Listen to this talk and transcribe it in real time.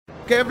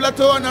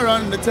Keblaton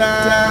around the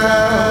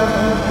town.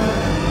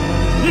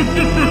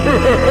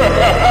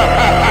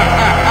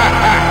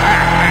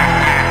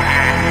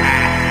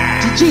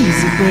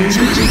 Geezy,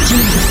 baby.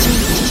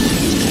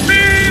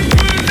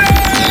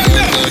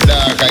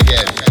 Dark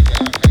again.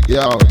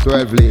 Yo,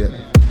 12 lane.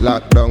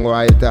 Lockdown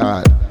white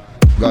hard.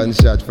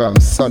 Gunshot from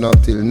sun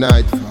up till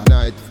night.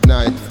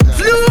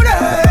 Florida!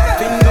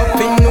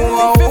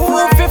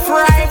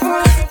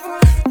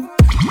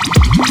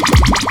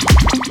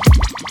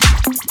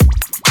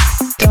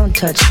 Don't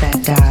touch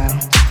that dial.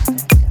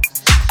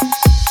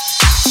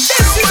 This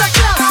is a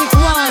classic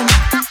one.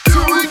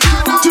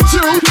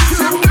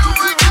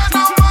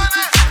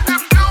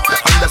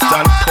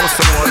 Understand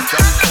personal.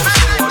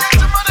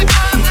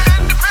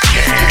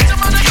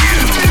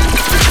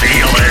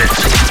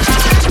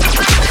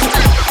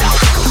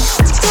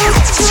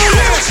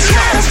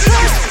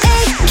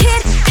 Hey,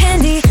 kid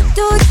handy,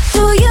 do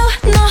you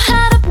know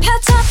how to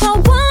patch up? I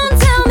won't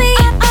tell me.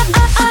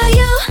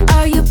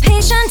 Are you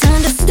patient,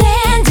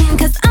 understanding?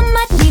 'Cause I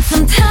might need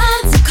some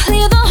time to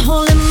clear the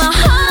hole in my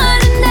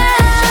heart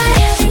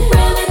tonight.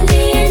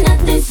 Remedy and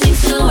nothing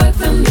seems to work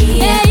for me,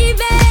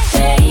 baby.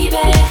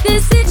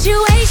 This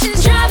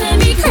situation's driving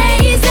me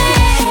crazy.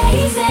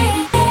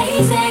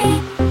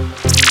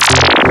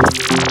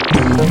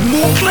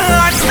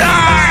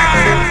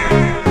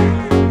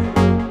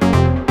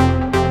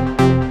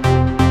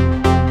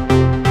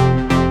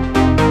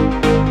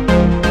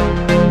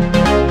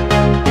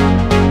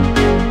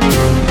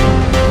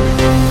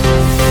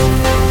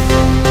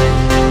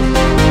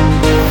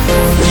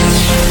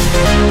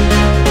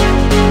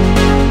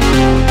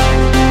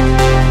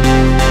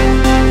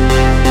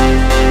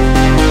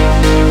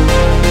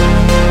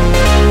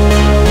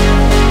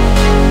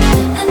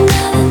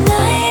 Another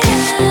night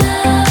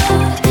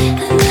out,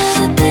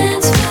 another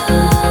dance floor.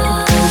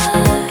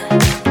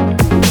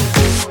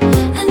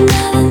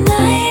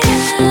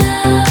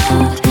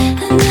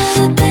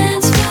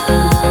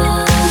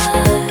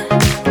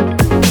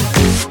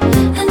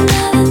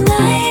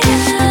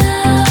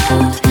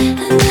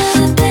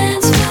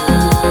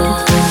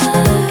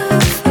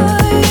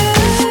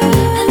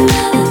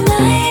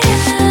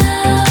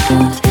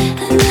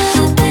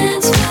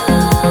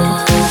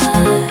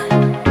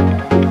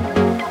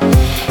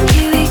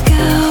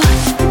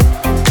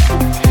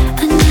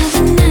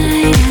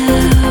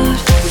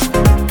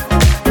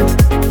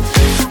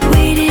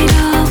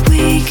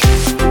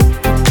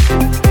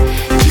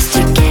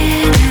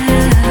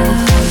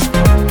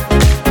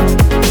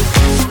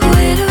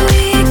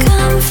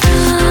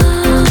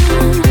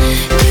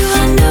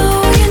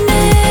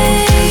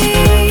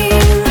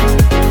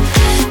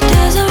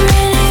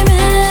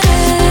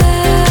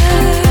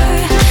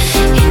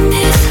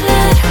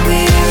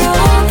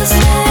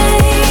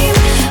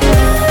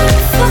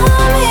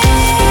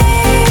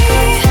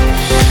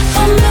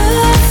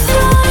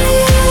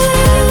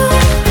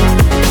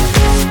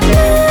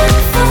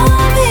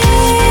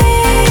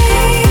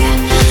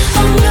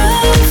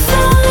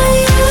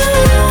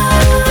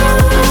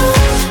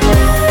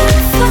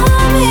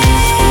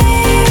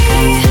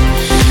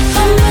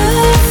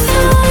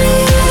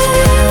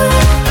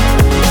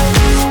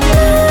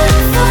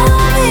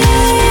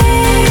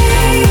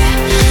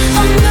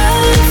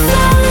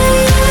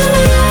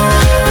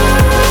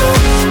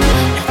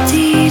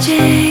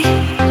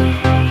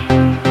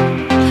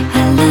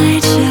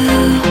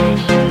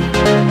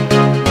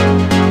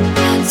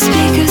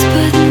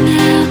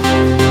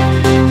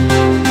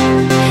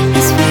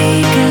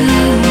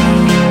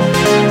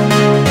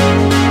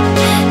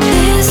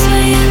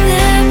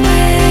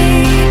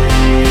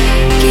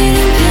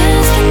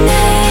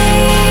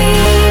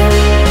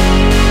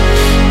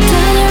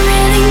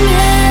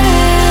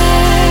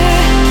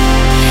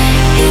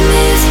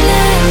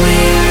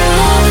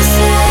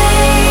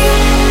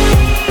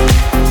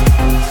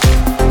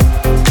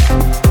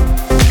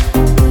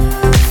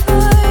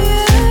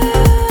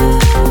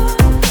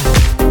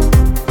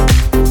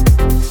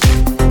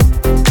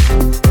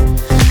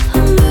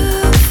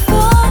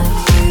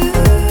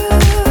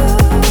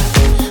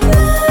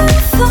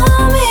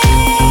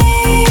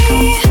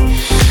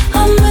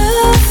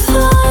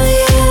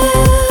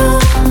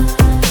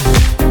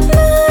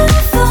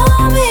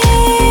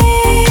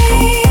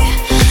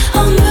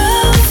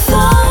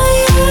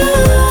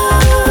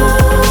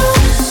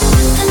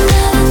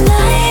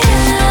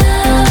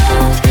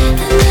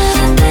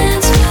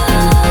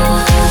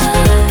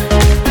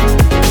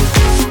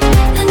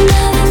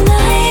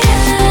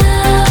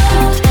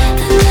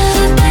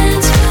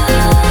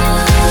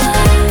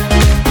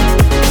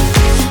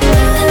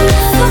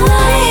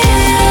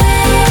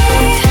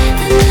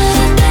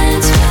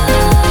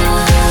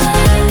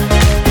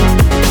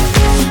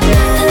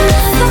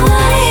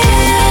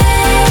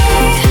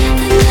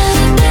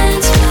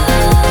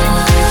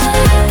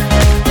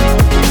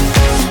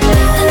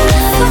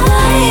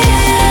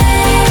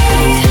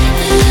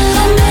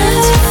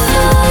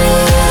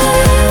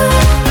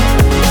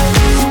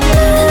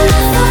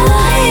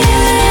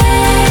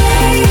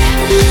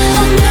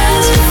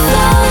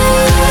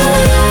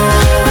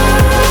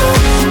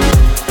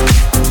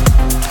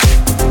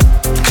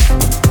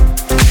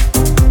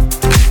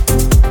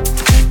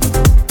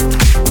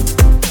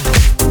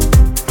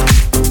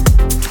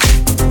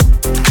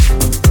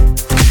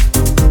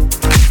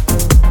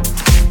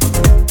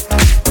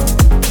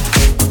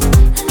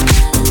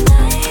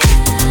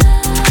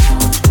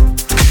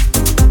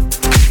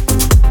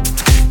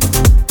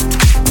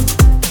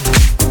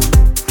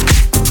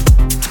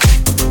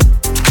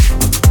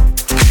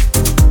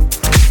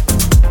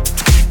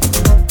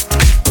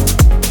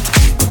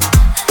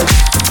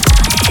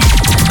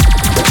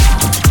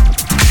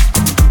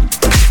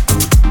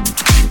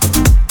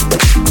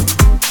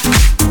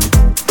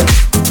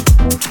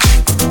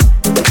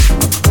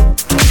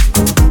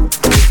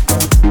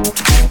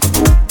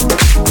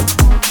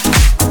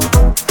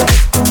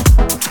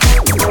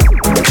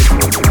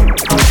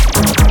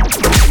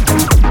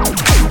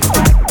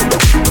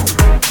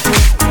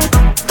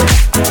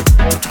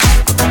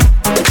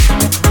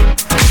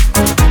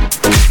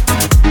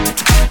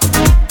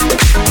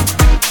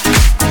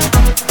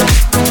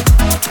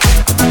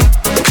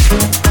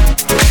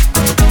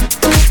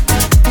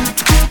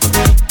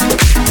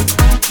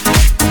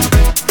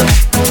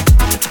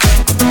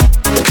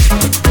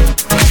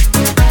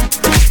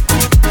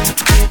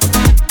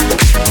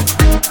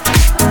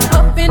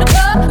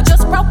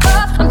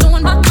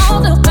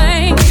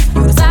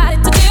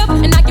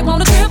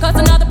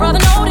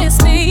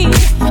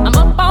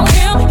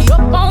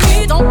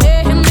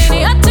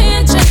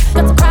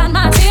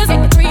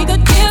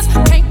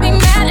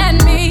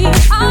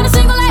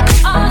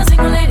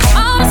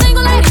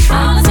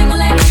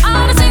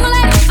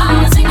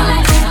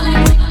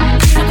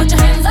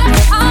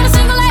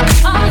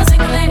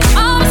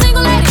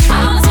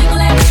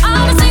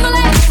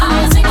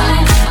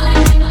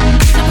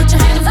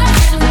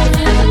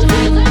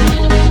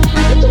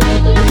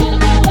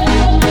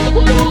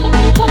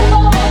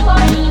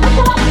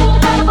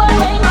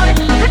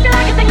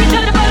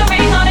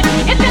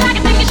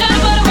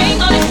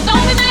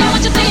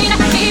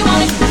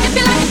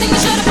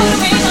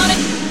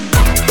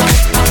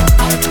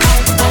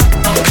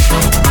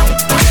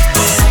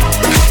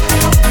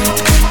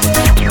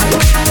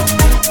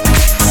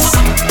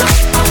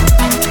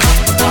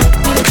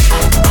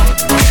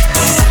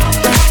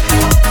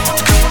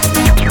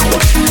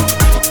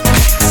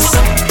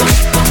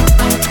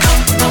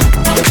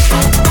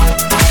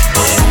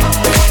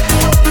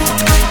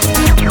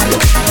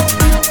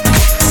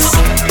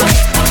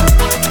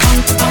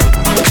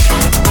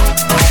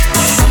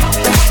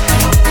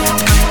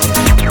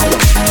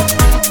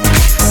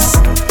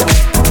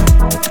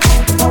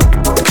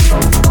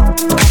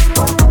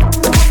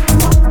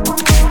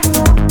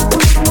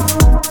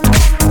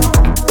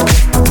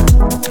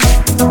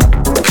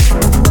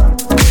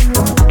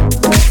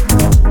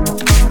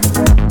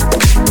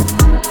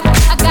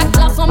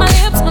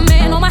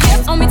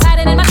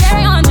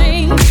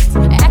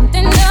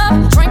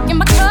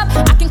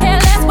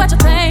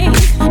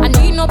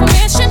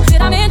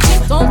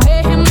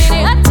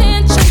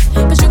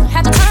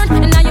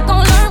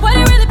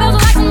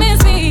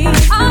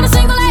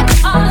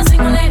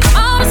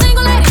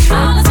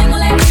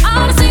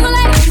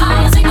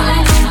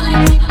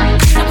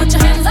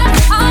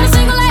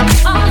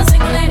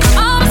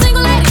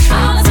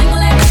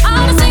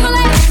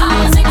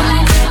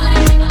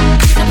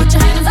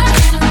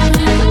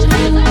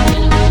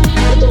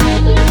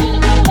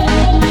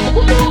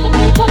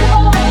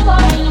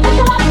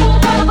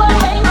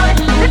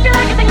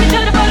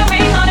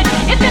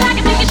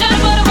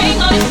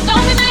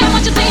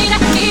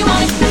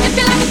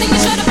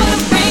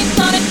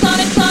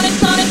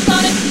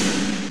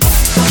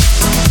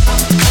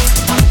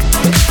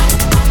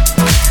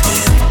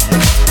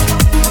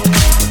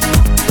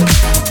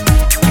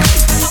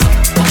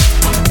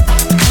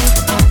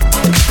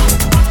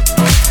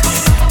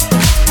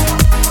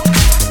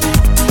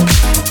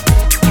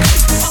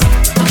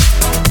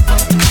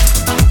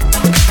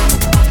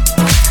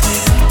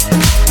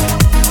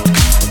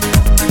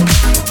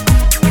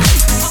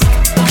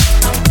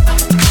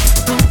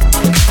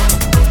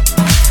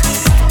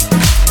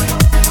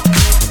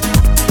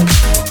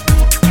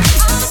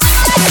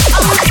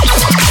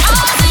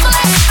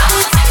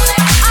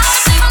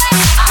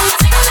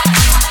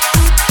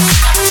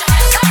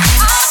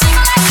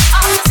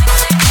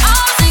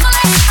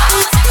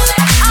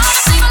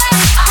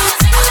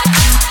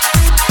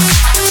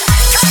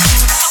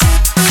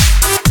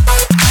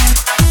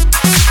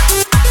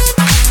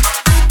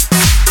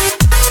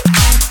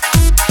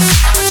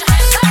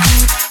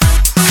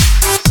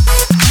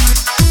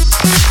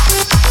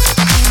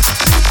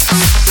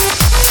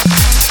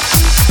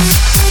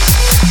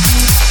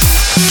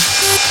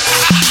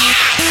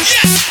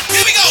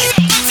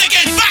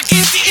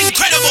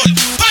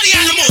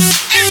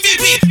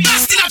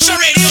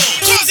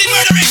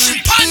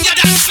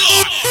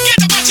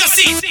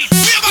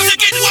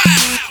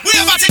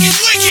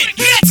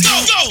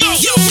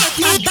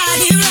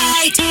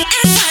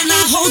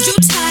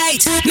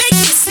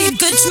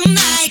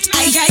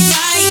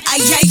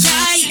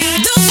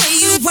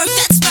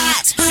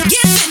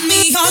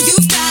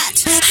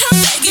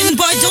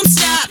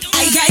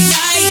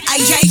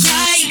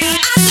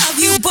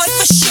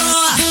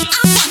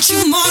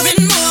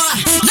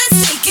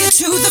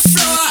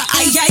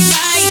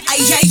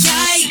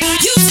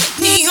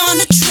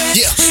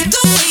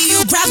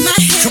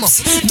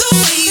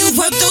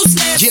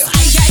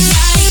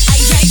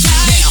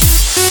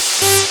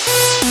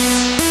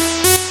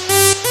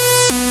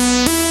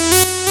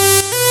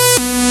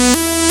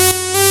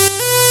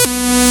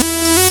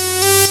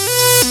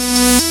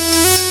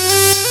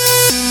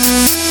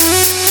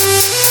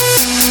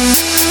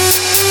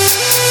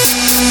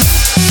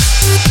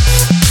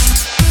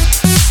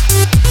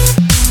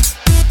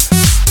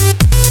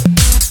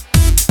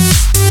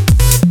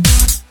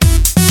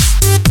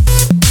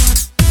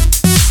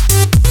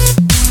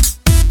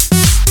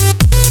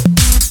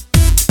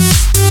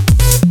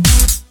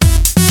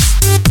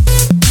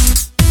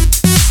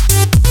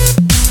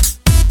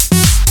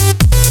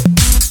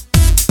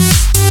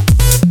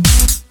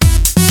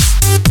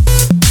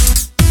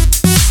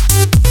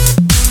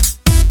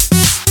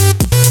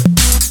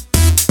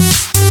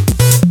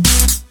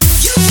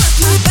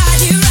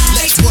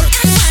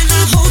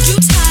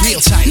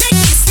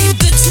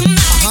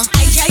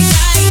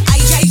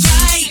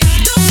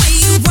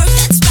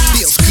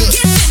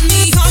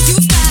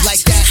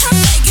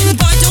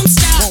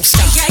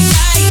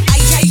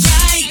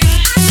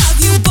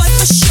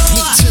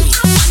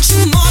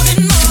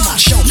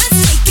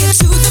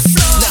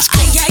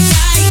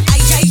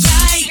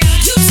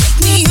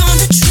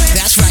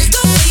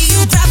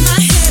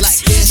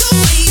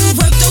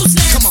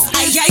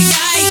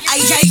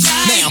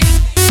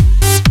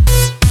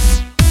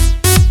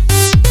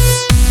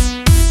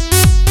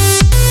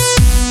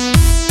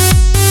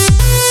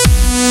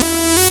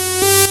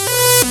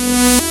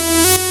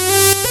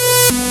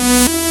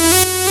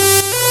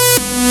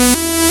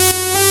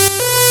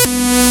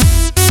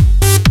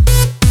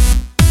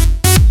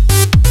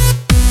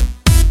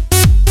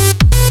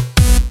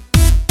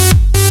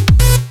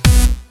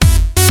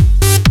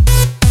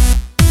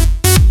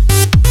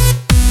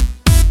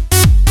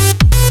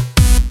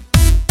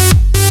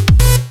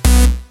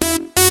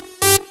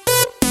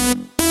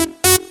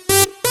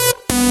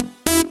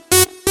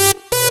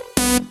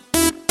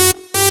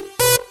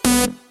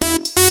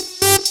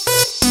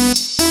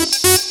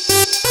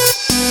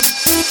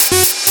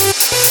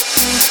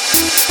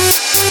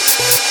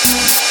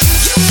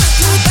 You work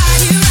my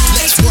body right.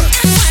 Let's work.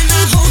 And when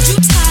I hold you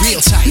tight,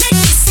 Real tight. make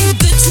me feel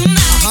good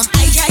tonight.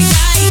 Ay, ay,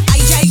 ay,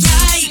 ay, ay,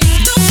 ay.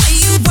 The way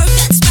you work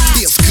that spot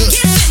Feels good.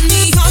 giving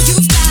me all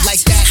you've got.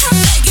 Like that. I'm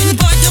begging,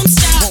 boy, don't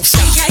stop. Won't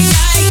stop. Ay,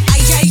 ay,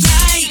 ay, ay, ay,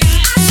 ay.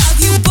 I love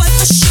you, boy,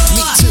 for sure.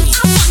 Me too.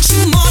 I want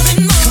you more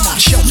and more. Come on,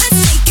 show me. Let's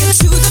take it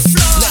to the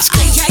floor. Let's go.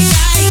 Ay, ay,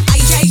 ay,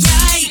 ay, ay,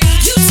 ay.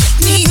 You take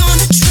me on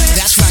a trip.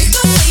 That's right.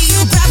 The way you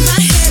grab my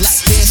hips.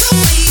 Like this. The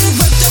way you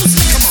work those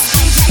lips. Come on.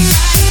 Ay, ay,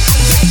 ay,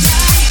 ay, ay,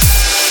 ay.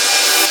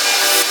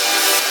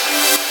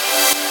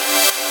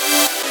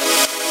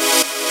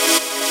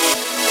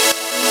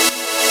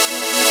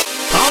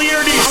 I'll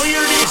hear this. I'll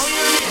hear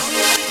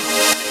this.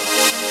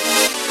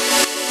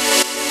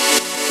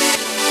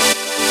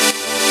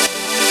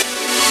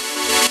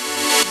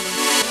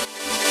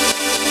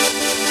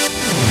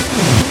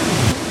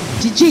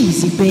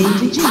 Geezy, baby.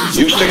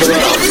 You stick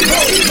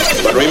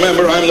around. But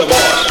remember, I'm the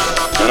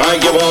boss, and I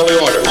give all the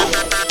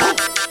orders.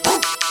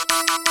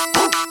 You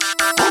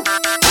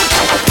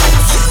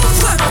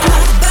work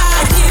my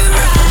body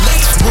right.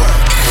 Let's work.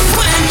 And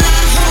when I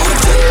hold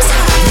you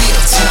tight,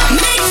 Real tight.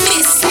 make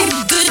me sleep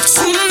good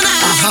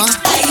tonight.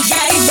 Ay,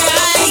 ay,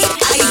 ay,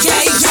 ay, ay,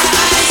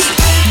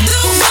 ay.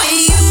 The way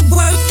you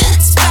work that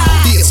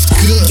spot, Feels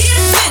good.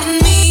 giving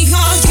me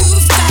all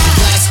you've got.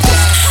 Like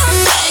that. I'm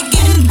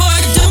begging, boy,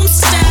 don't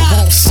stop.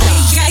 Won't stop.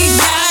 Ay,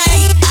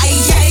 ay, ay,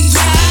 ay, ay,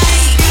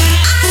 ay.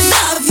 I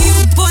love you,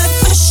 boy,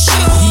 for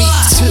sure. Me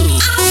too.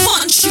 I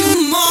want you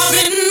more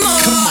and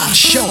more. Come on,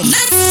 show me.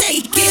 Let's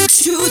take it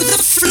to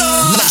the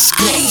floor. Let's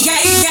go. Ay,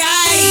 ay,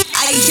 ay,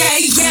 ay,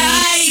 ay,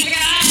 ay.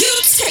 You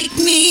take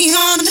me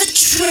on a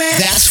trip.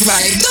 That's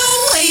right. The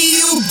way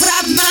you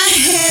grab my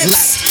hips.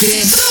 Like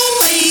this. The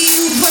way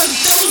you work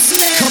those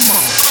lips. Come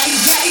on. Ay,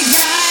 ay,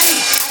 ay,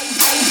 ay,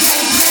 ay,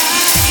 ay,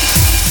 ay.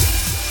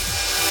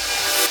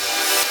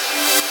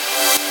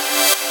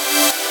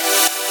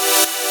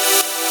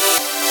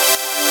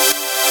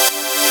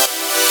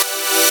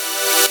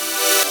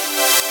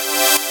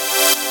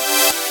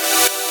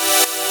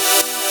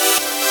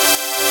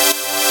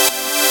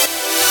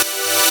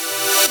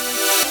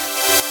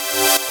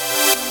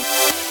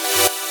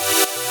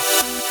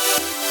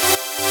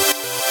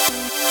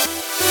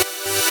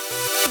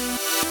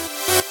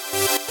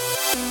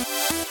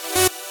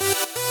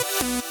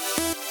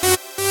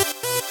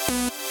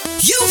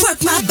 You work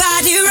my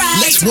body right.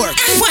 Let's work.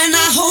 And when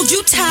I hold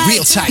you tight,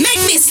 Real tight.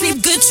 make me sleep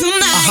good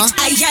tonight.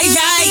 Ay, ay,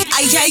 ay,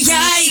 ay, ay,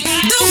 ay.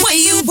 The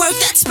way you work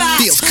that spot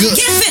Feels good.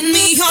 giving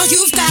me all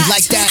you've got. You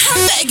like that?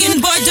 I'm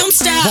begging, boy, don't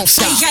stop. Won't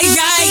stop. Ay, ay,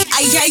 ay,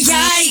 ay, ay,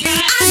 ay.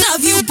 I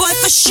love you, boy,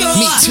 for sure.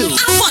 Me too.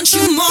 I want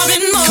you more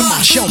and more. Come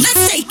on, show me.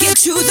 Let's take it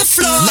to the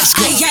floor. Let's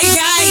go. Ay, ay,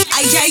 ay,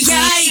 ay, ay,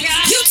 ay.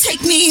 You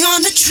take me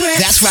on a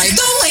trip. That's right.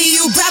 The way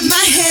you grab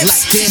my hips.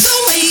 Like this. The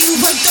way you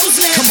work those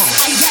lips. Come on.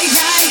 Ay, ay,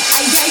 ay,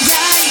 ay, ay,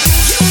 ay.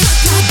 You work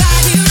my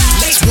body right.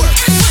 Let's work.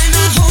 And when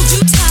I hold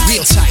you tight,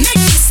 Real tight.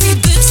 make me sleep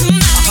good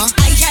tonight.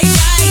 Ay, ay,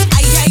 ay,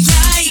 ay, ay,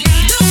 ay.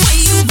 The way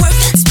you work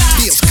that spot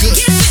Feels good.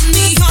 giving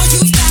me all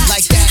you've got.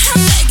 Like that.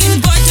 I'm begging,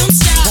 boy, don't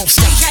stop. Won't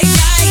stop. Ay,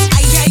 ay, ay,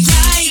 ay, ay,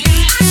 ay.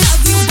 I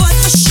love you, boy,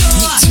 for sure.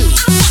 Me too.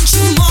 I want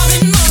you more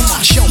and more. Come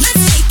on, show me.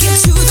 Let's take it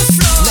to the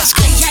floor. Let's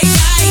go. Ay, ay,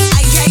 ay,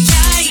 ay, ay,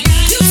 ay.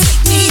 You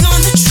take me on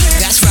a trip.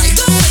 That's right.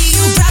 The way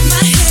you grab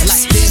my hips.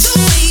 Like this. The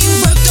way you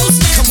work those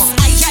lips. Come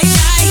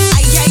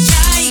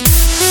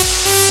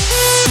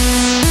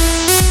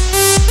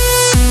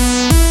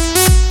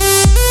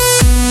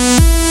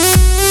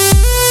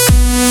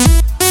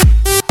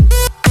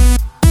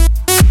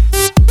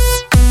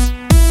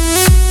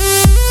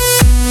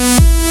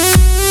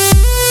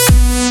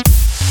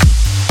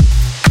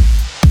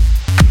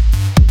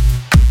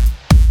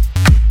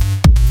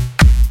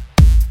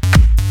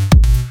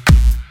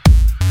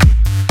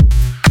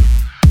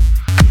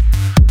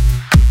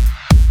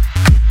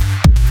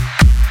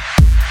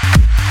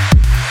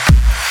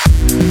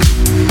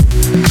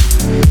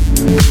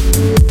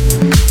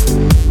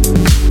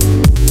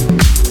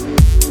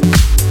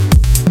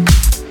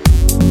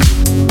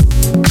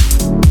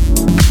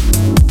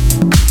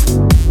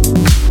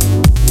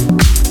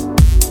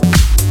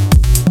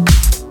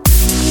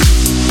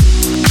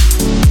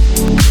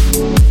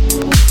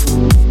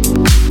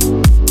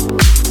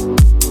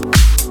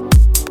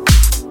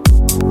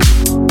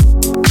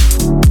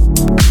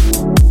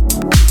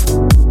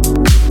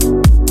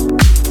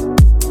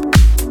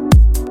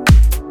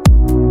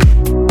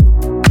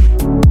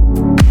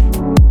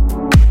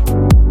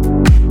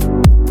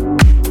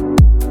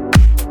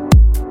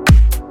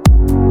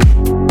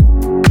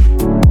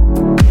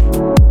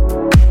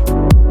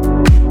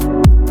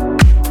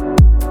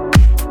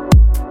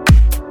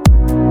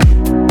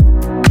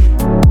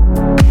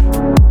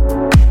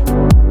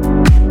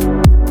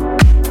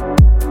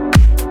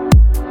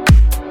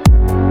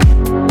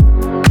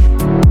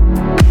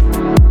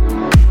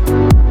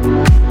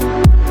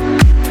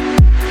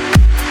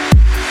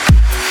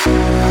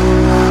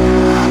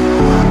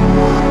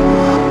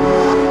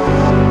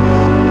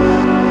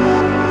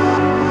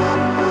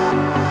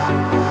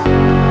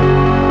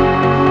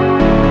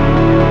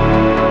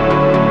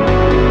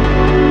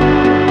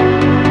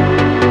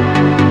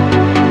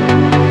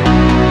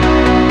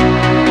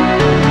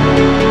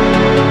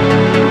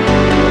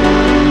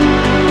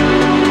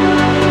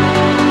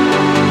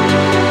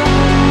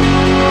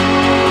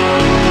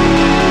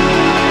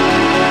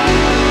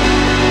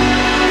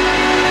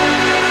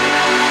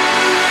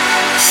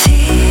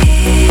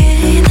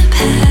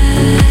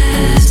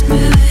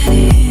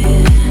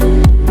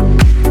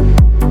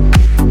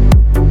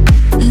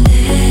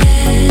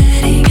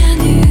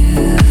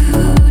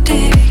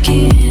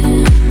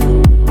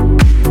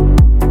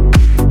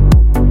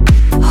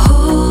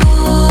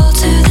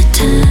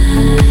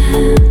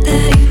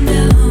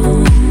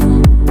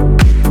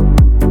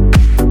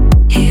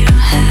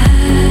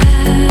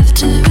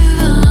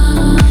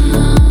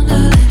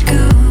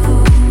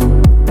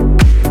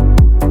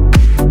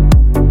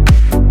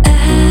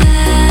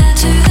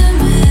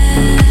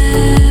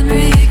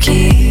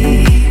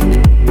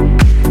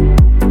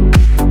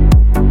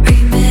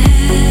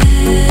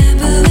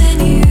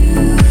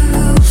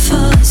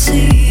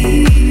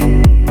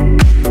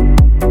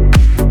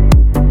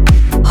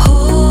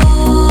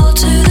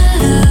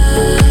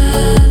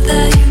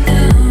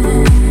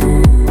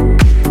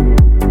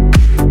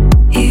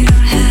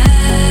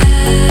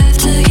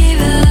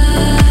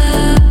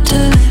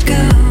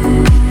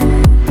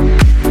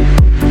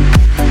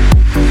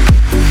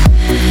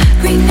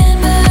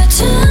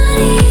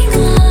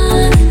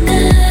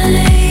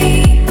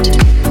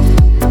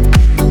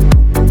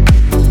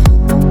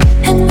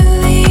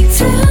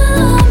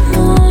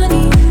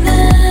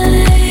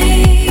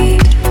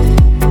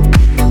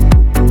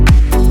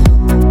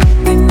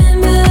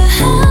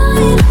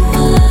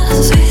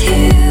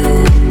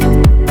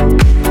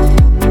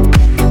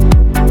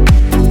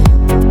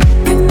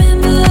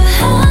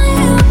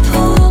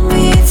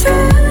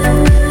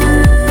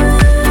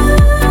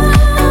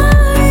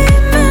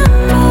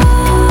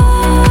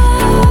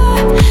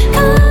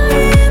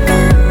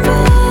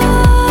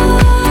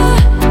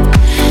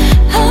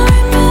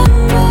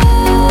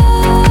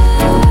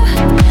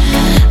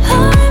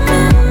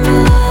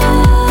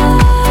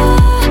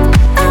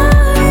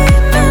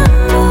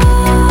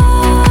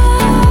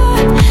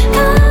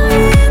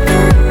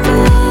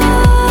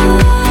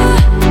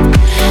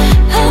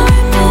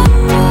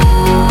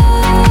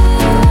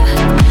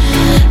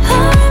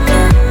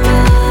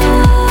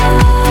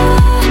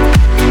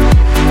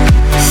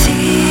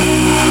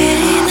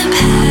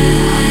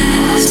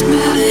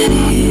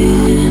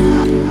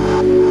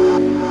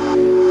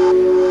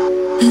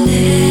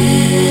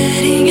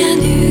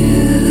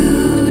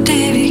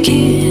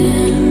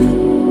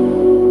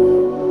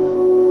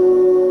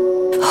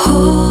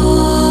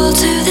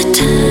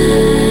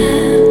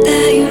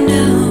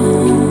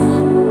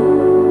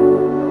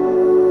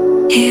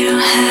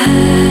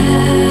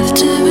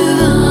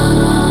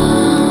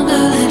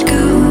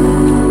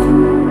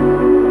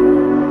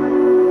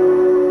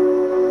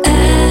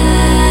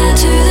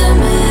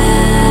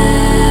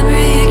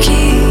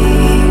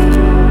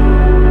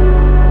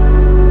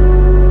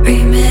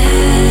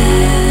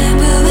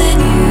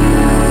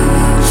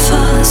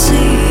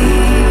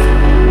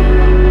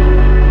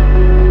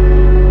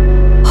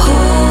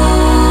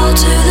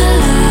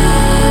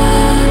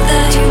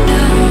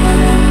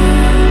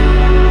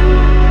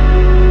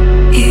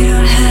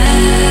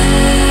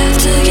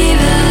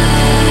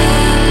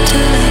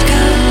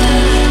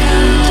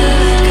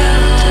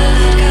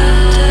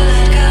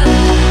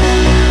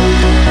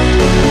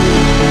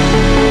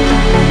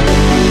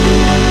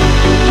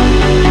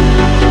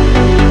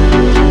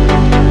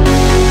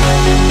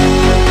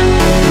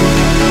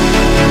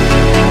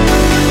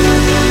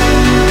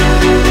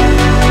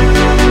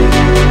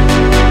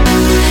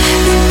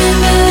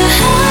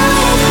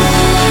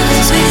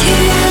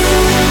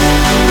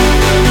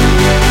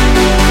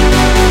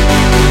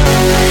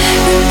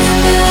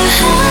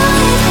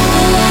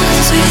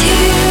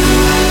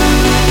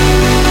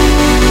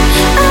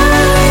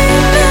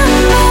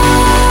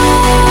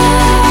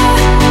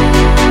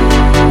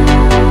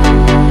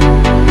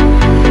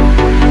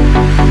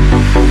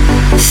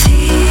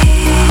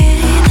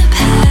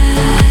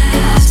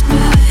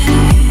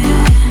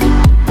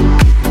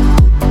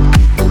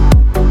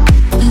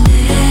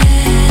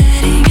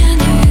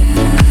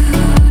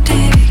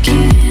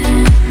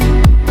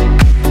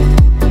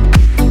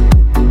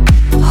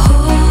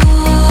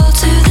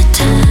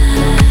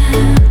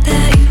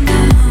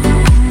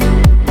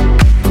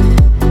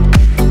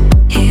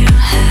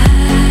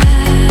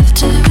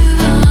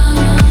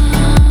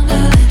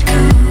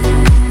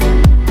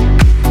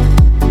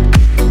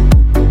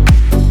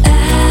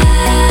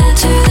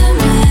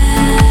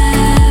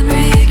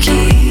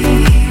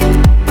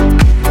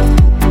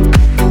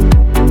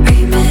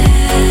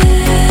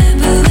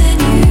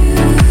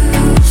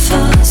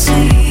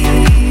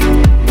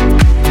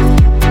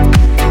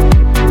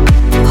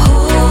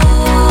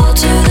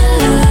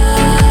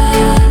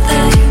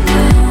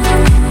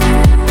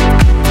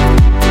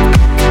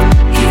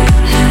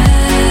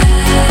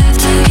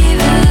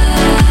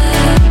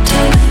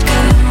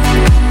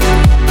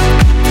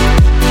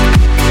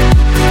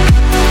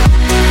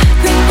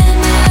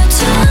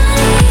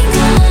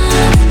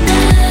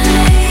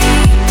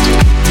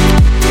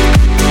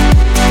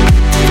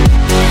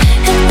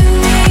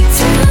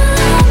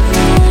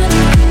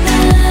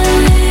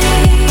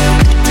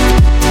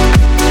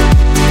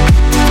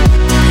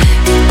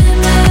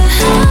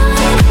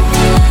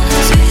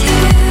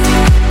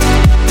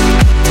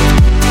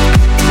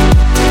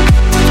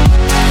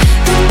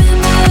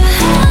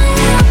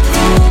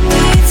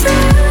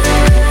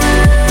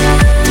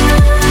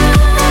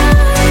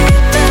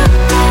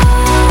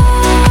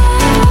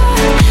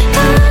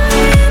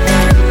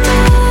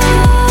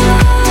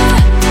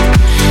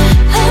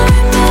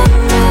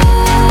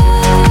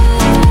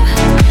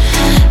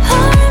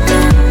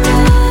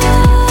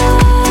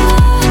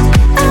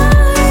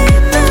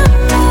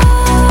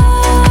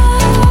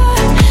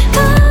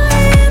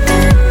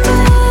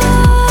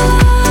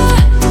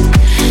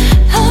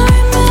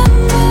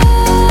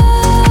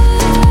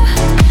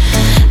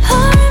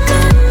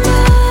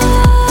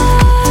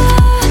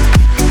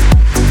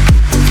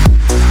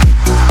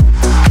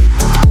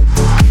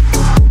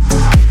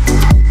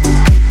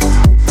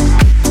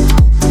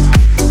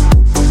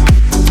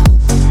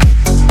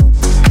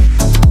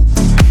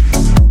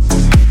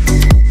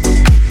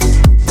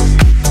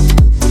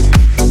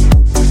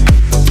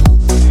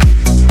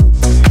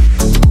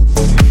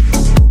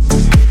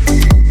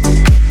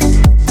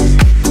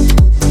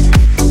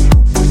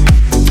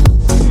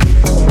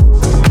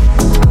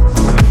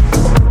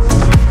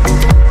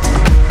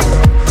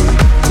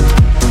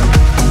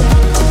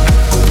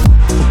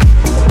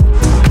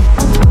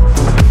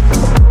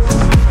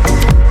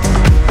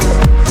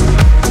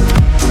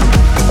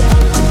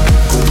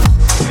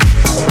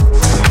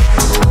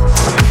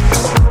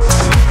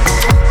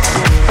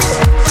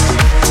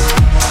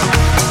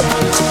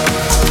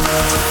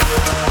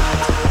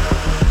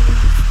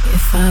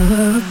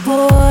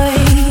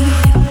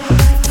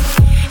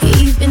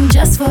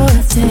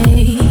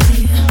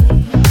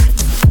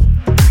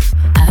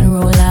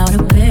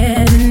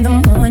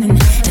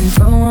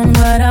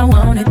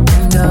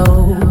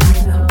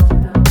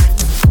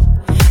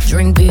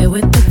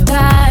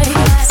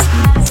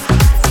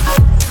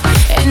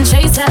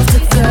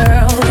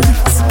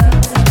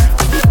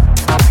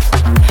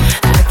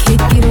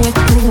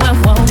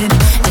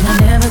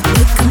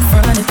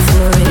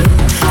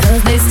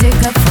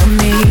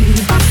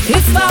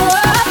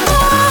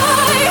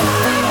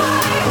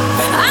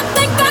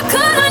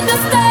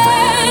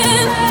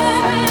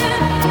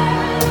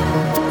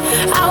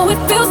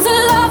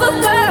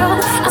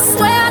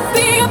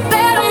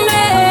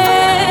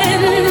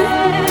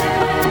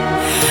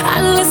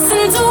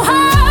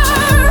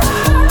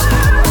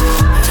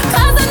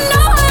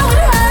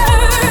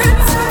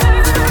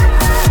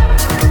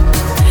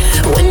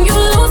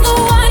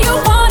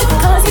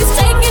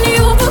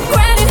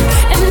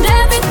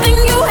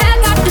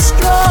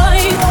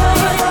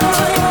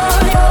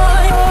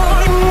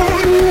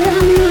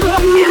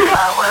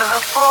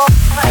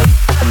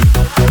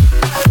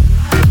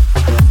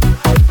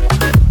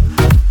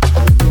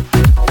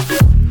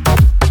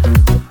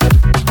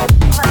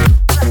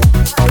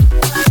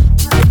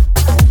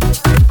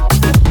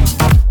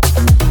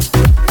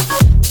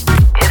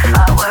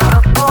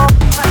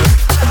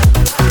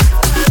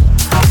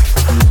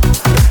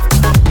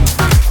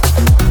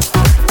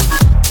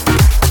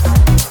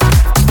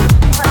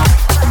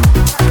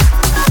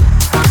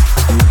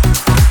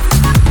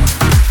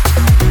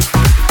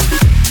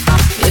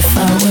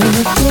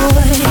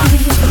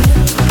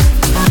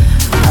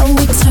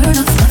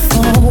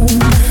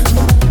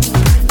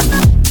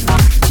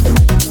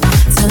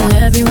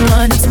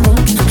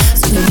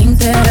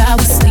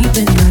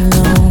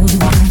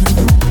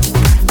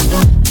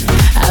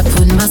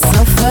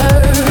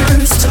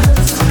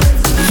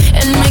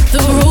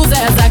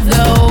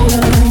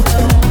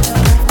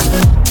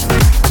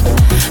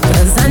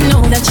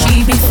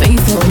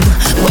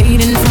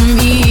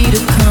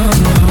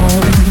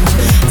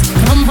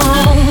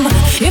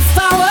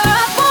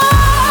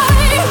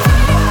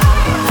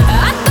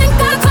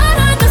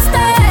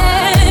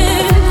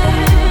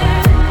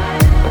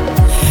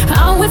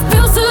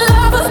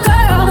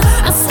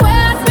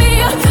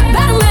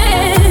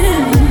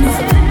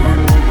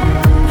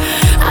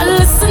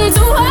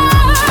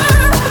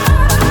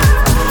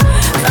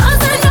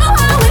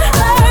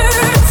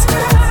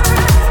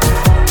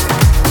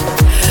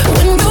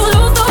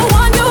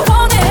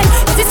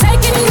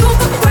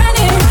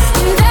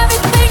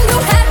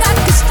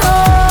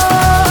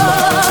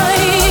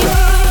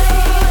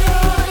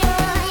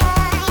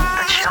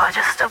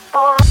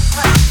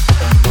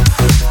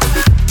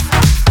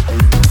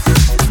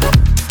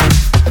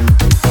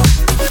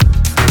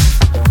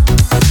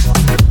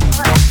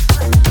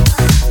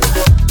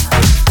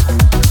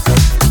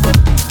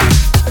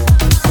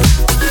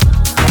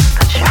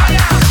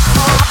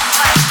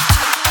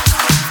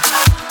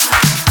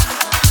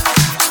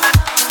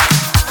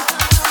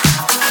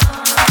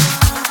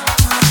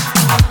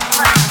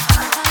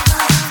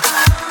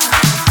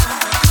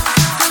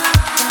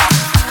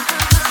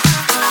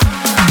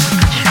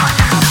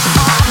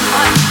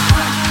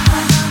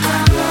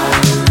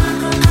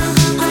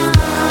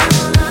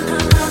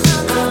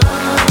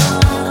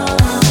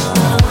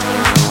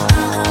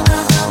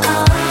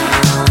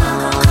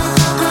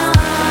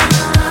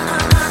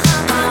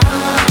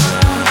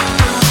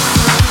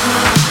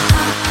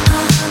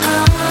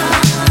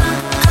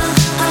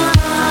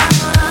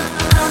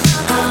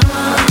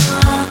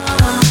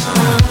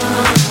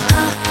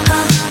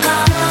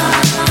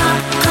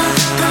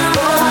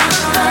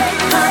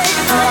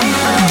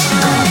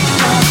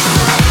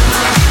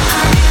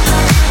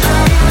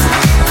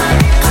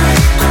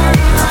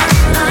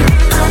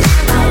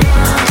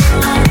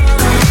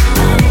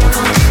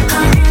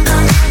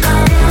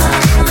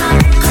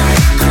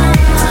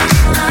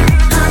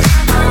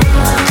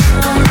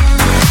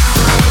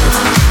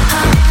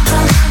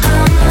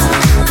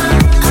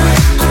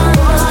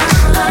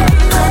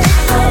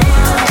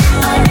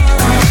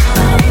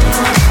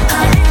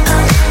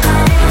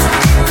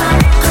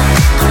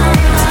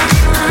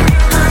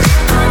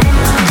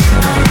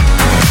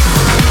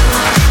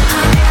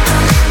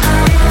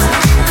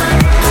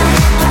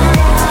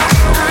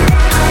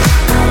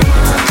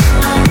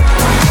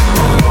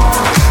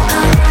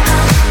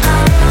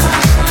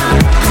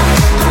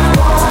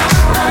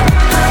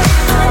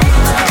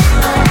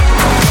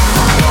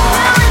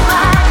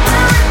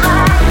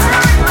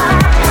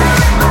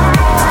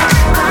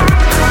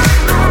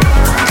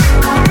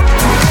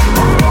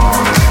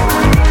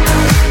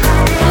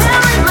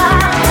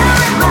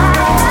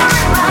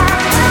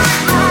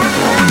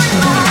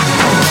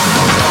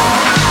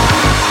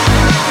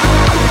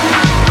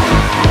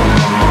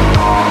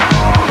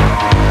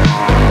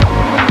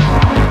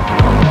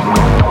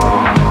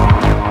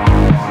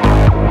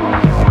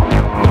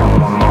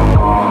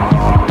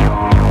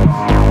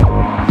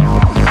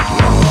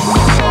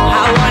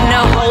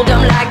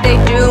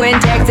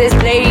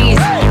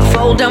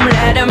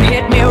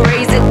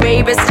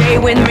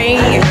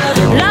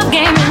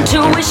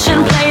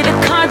play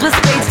the cards with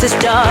spades to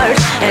start.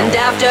 And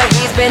after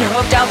he's been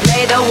hooked, I'll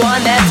play the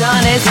one that's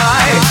on his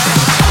heart.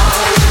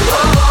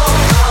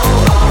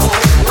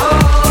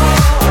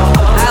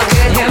 I'll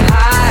get him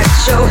high,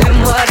 show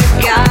him what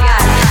I got.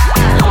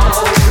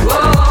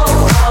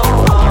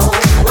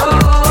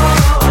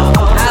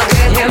 I'll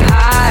get him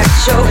high,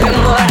 show him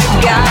what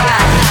I got.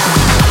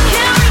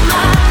 Can't read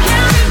my,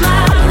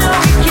 no,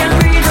 he can't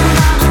read my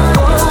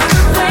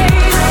poker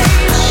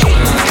face.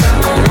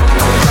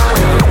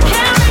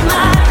 Can't read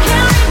my,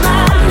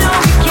 no,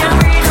 he can't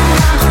read my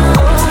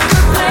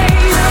poker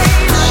face.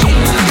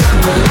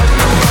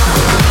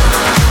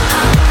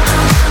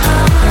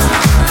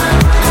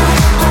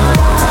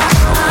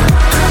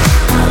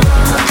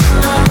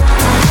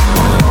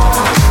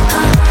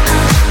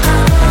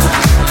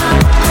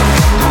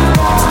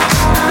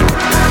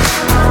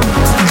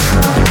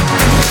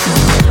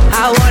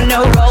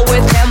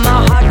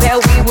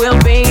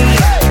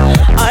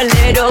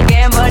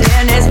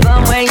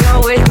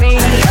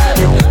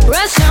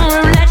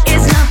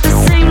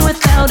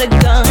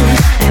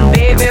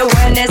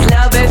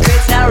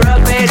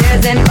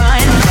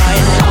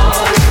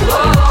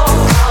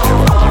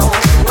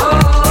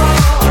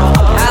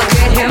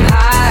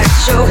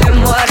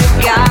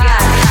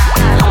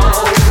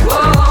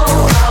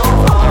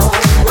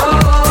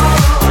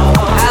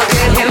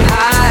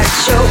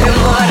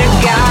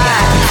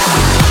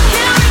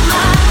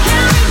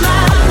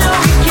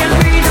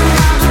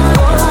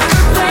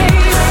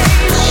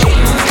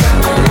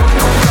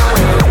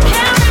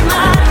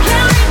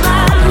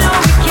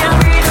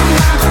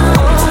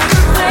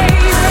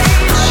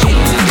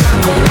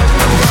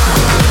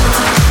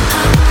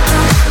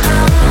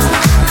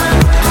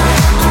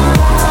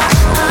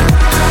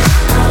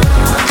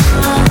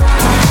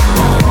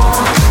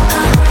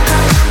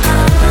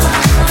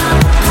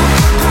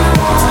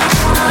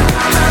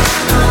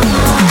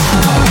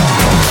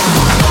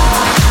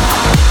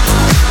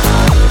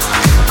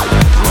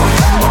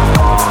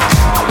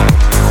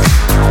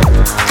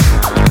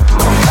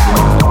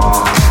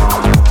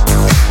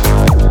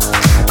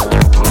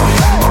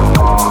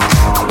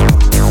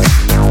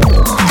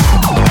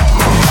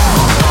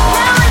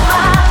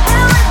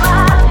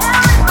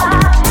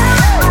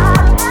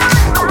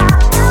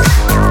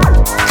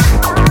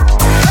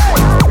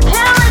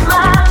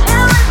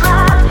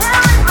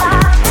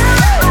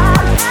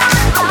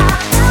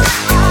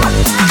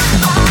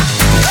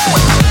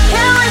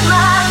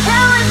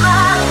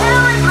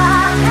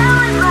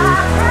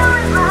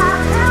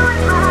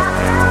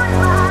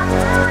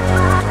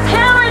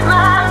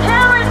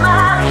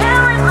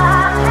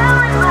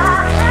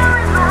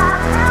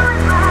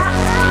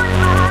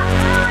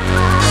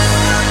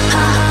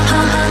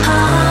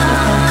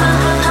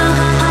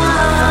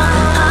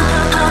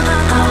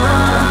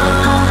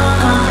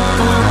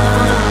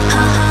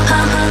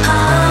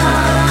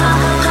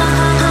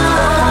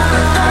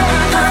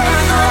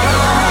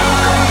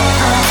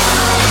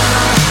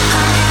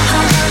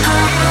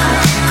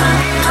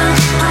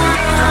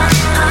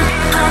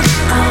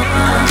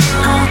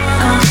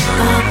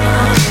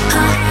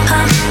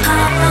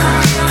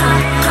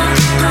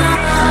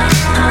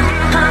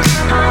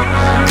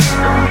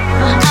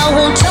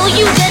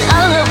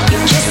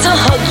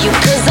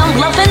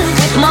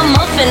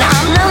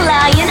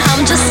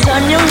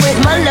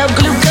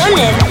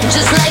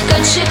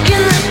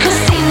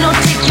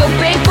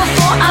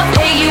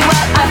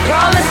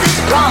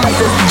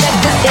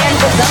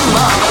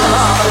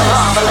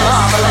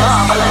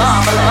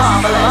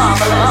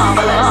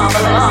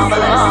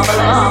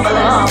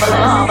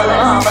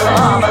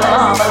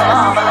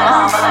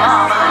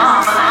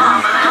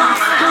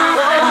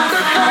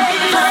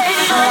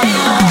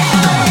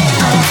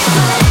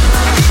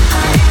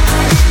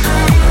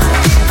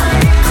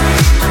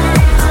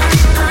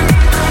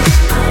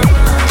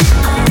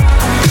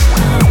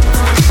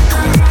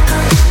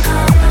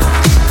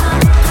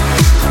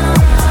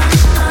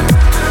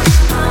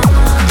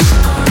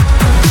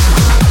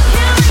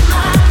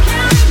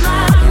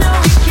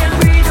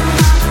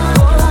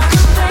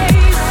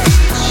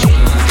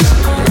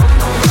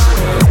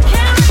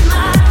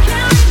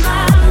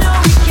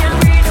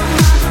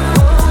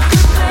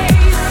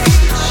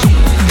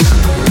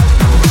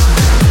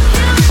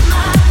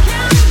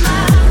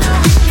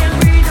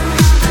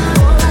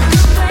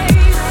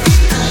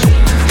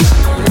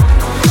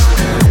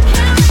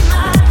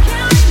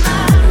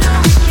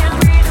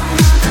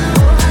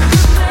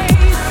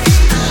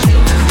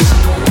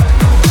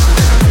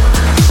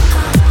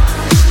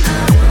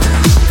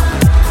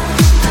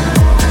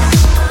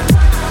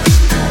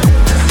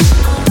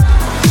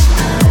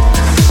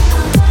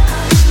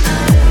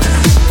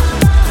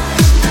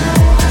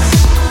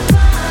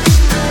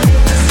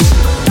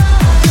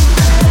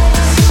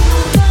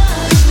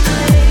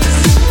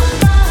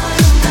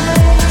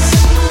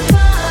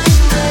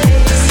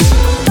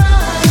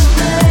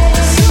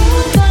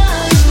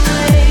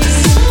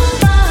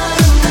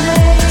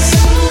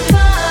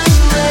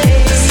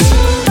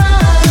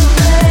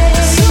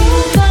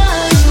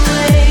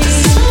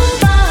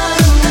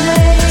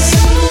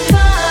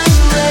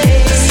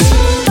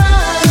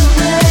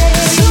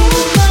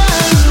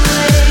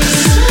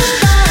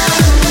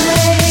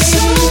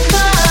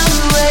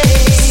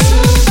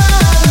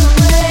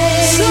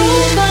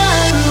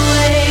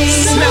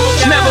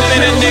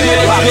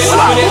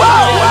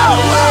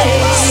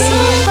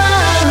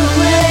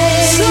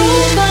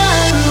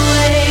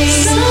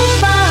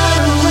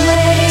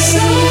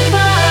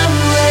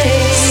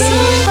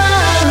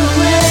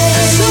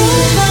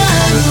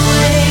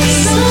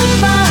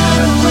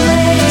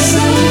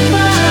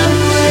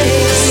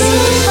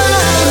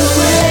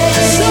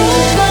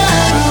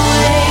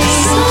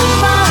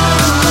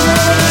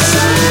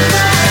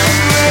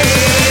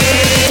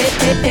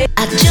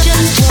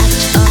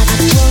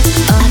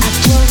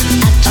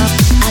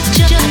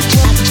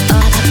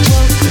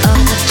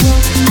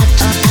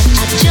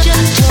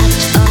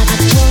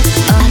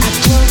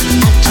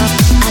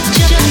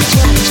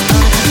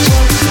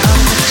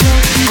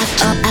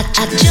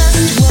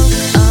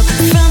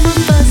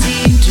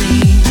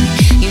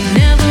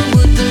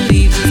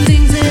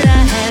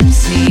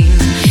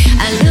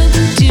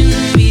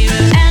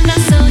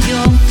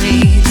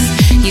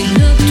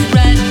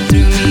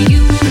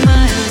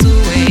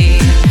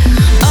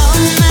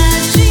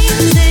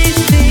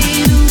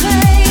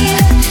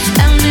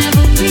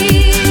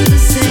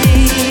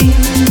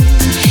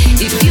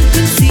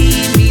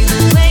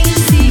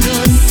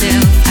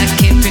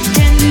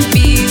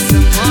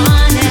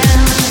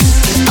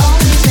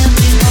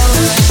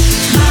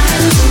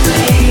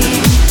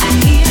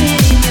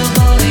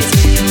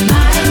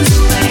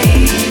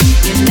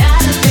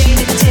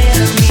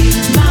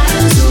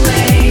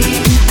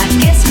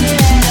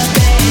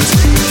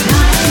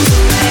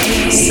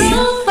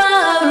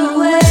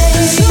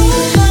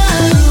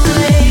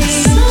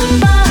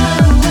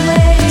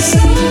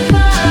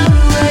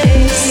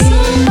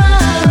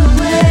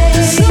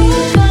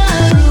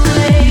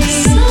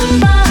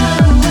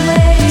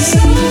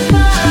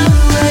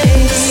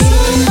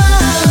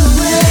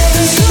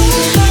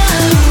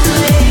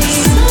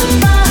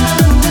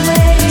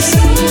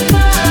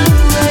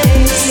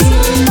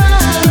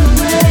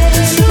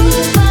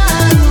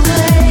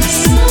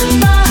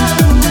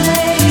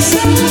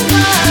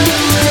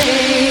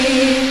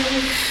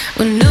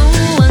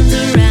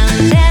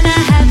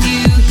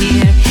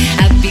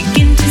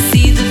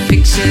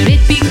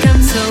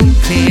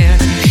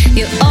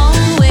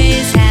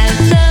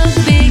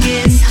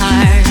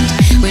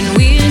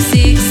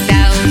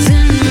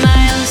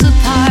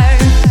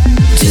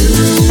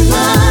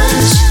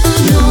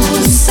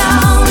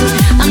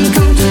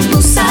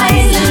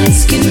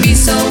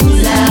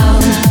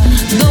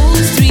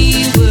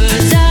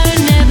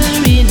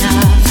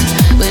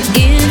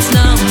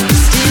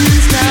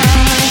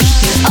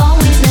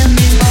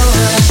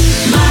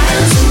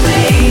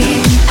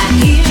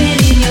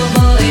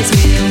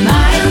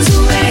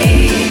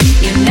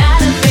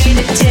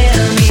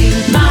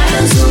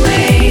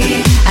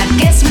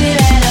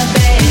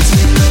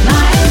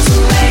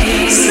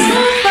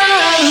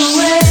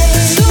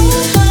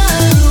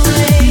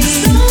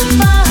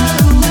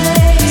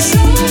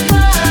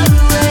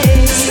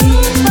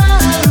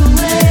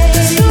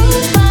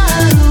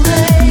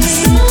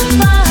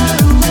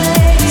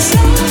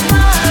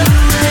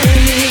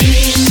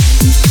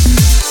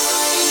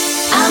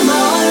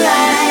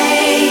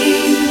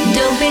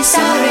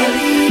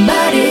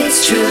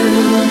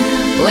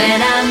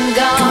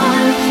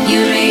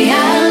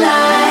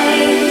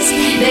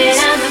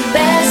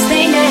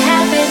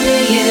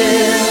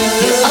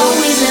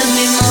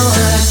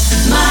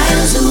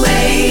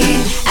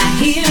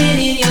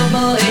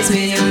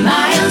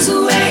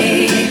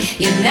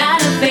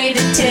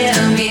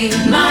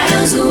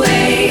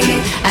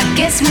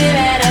 guess we're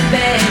at our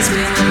best.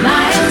 We're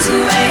miles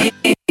away.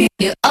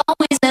 You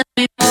always love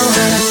me more.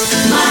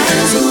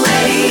 Miles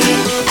away.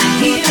 I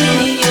hear it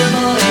in your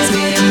voice.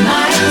 We're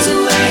miles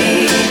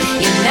away.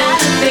 You're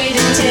not afraid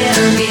to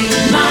tell me.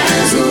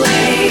 Miles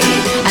away.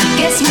 I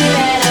guess we're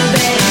at our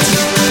best.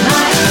 We're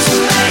miles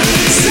away.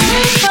 So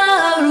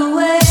far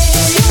away.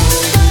 So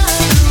far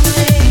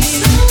away.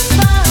 So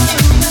far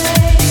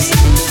away. So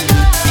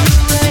far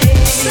away.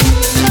 So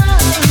far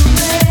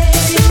away.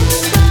 So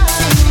far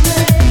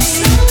away.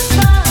 So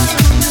far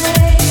away.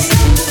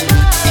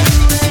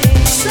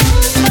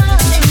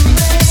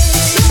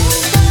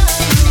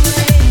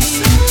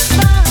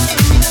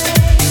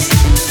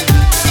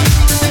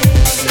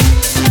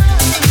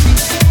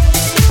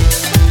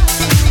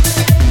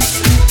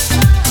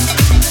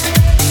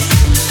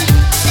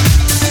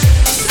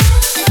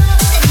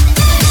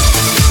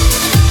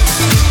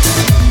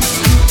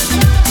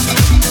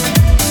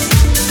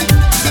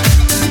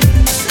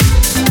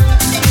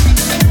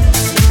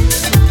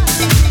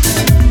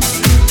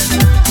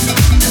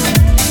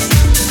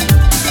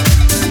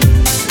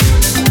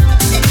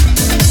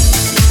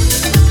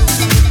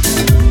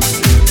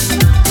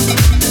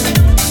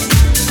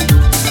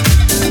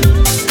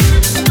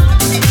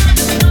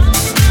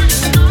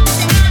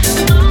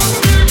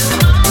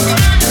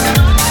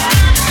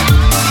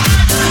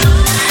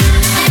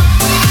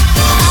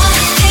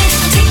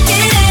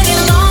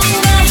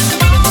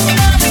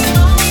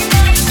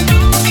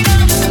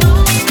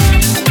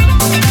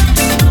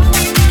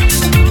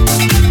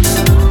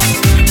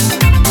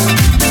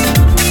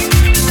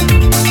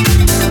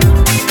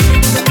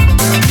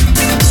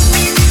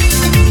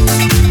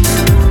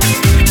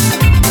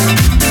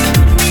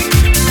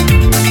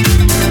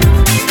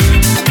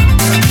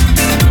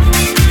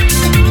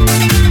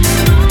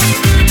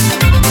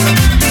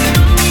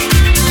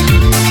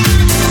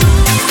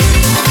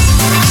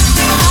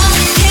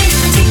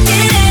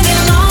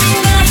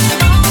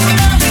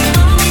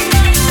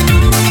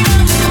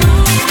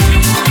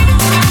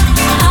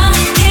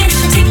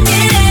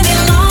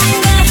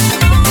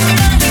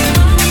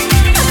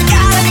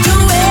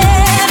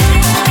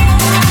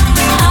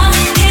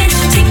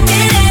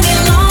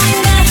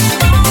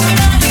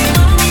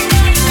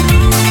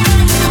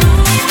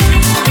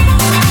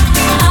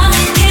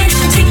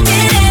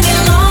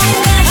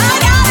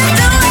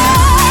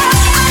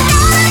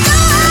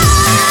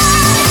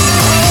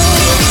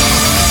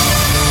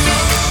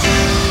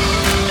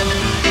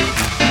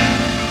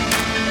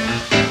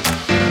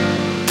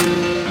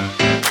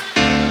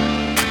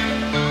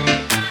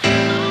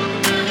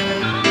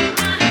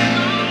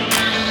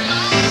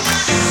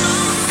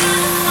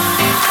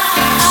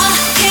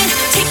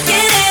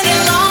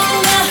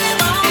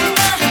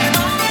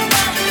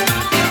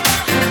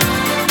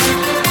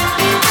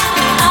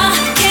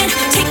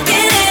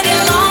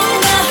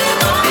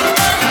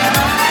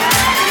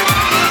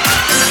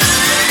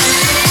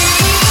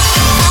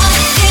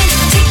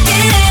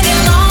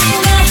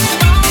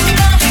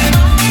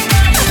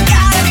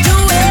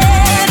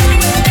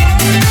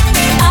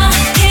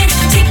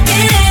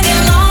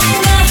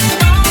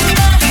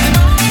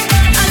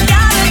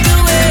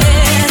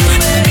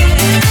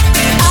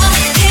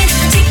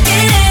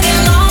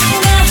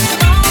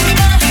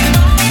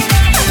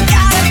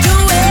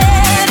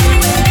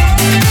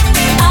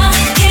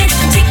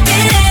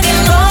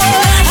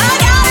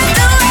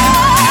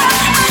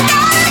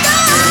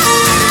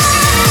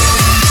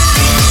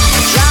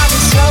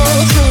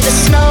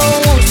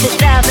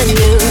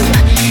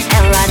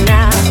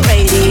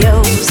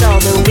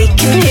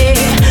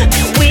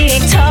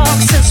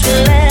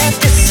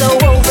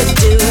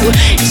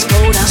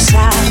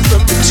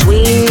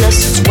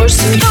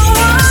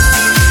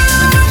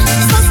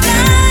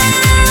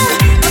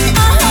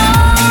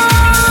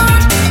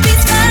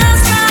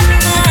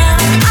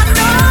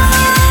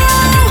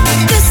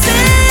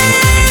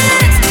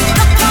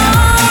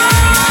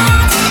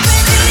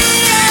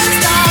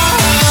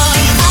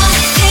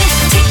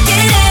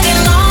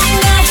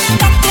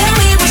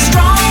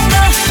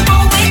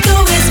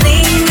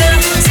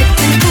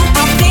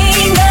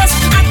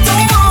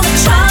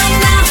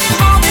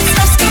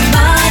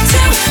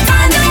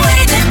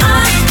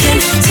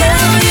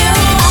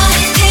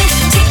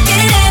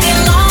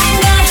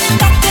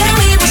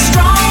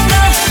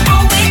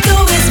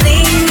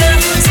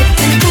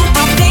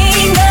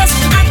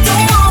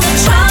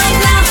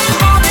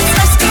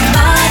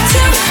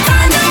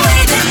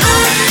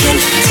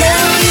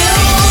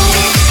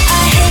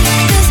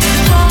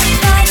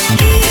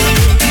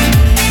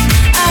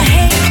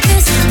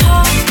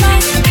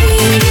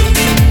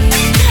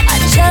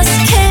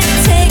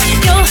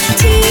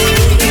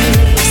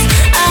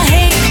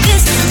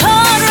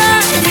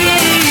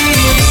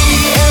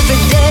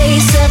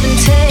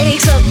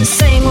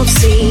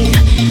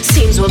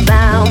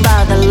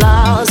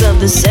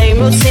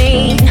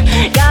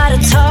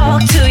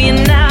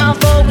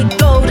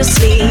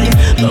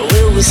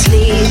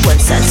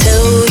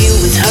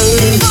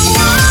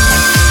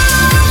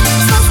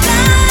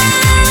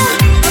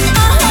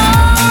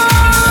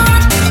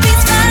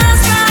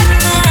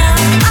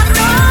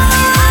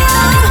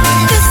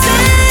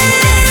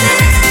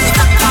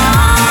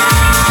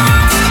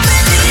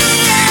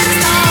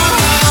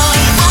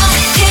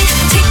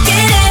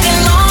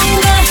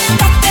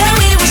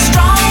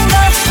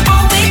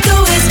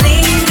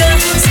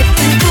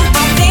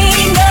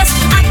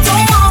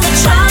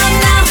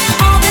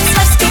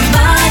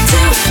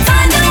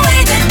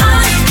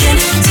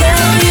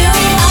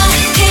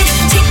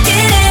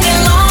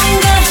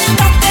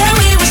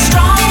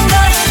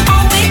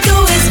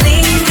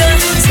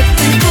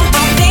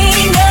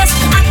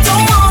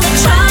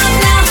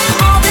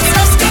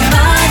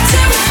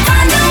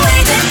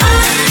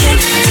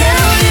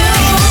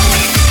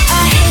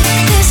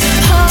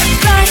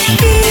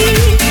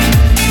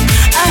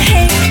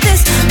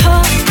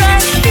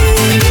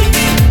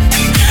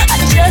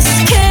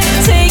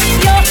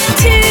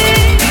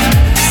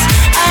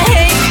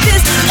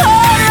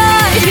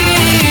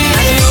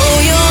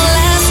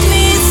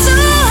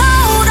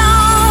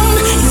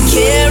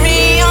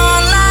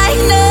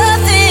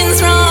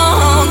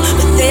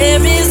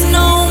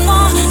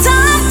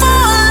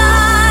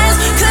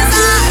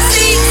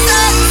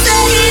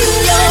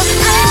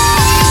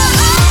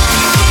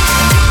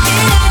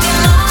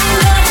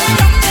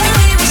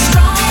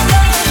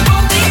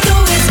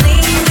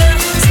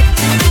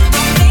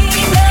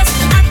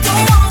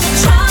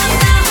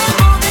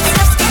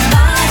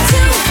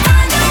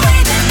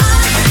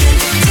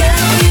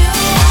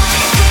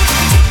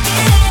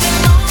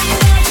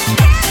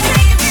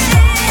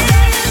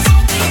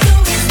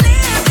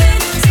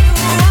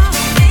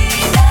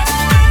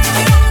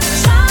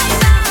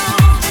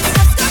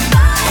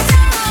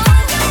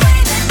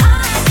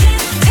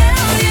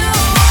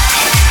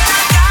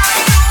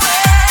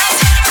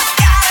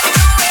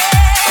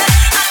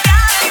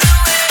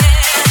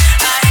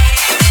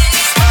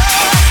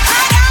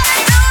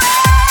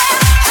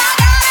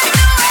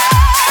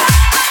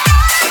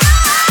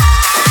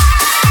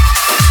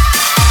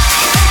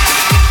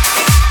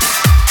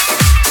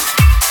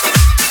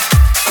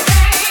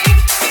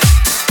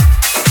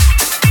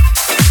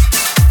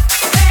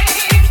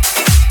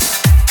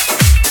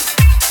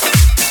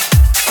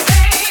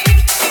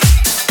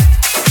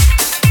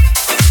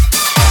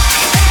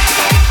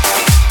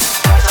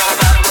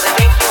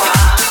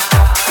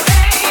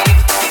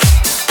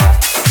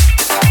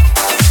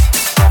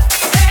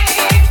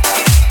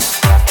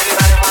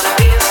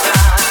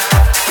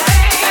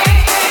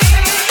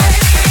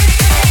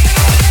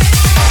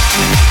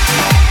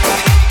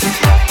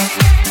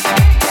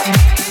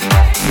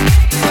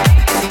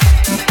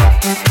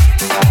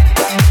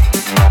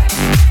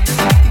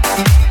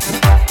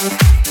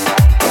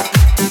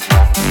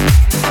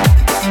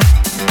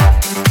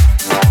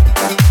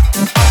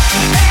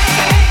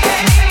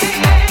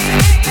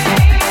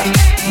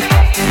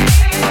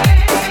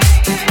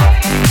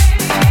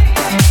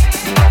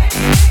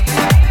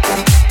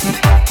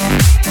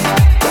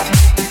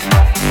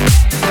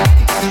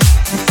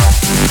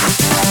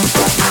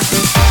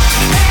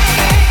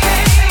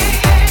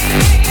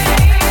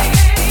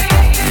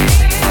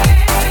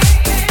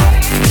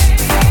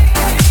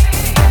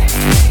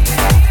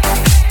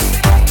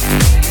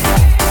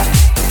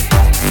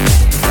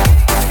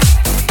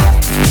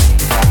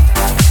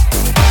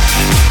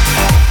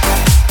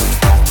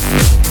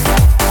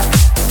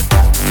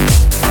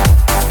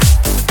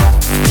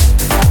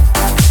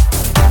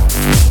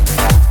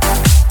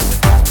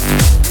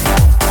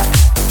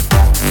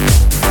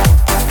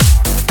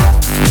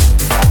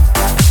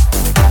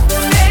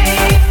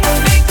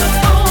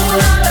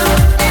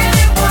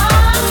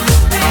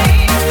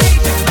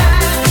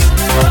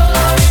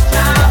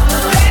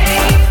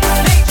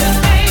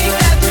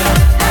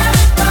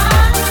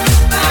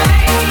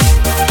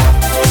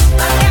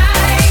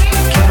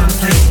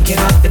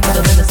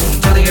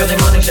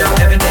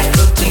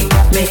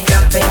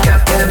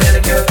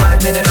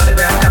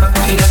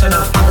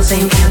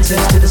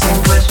 Yes to the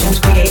same questions,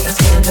 create a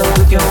scandal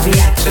with your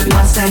reaction.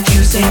 What's that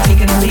you say,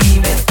 take it or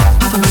leave it?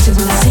 Paparazzi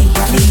will I see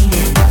you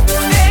bleeding.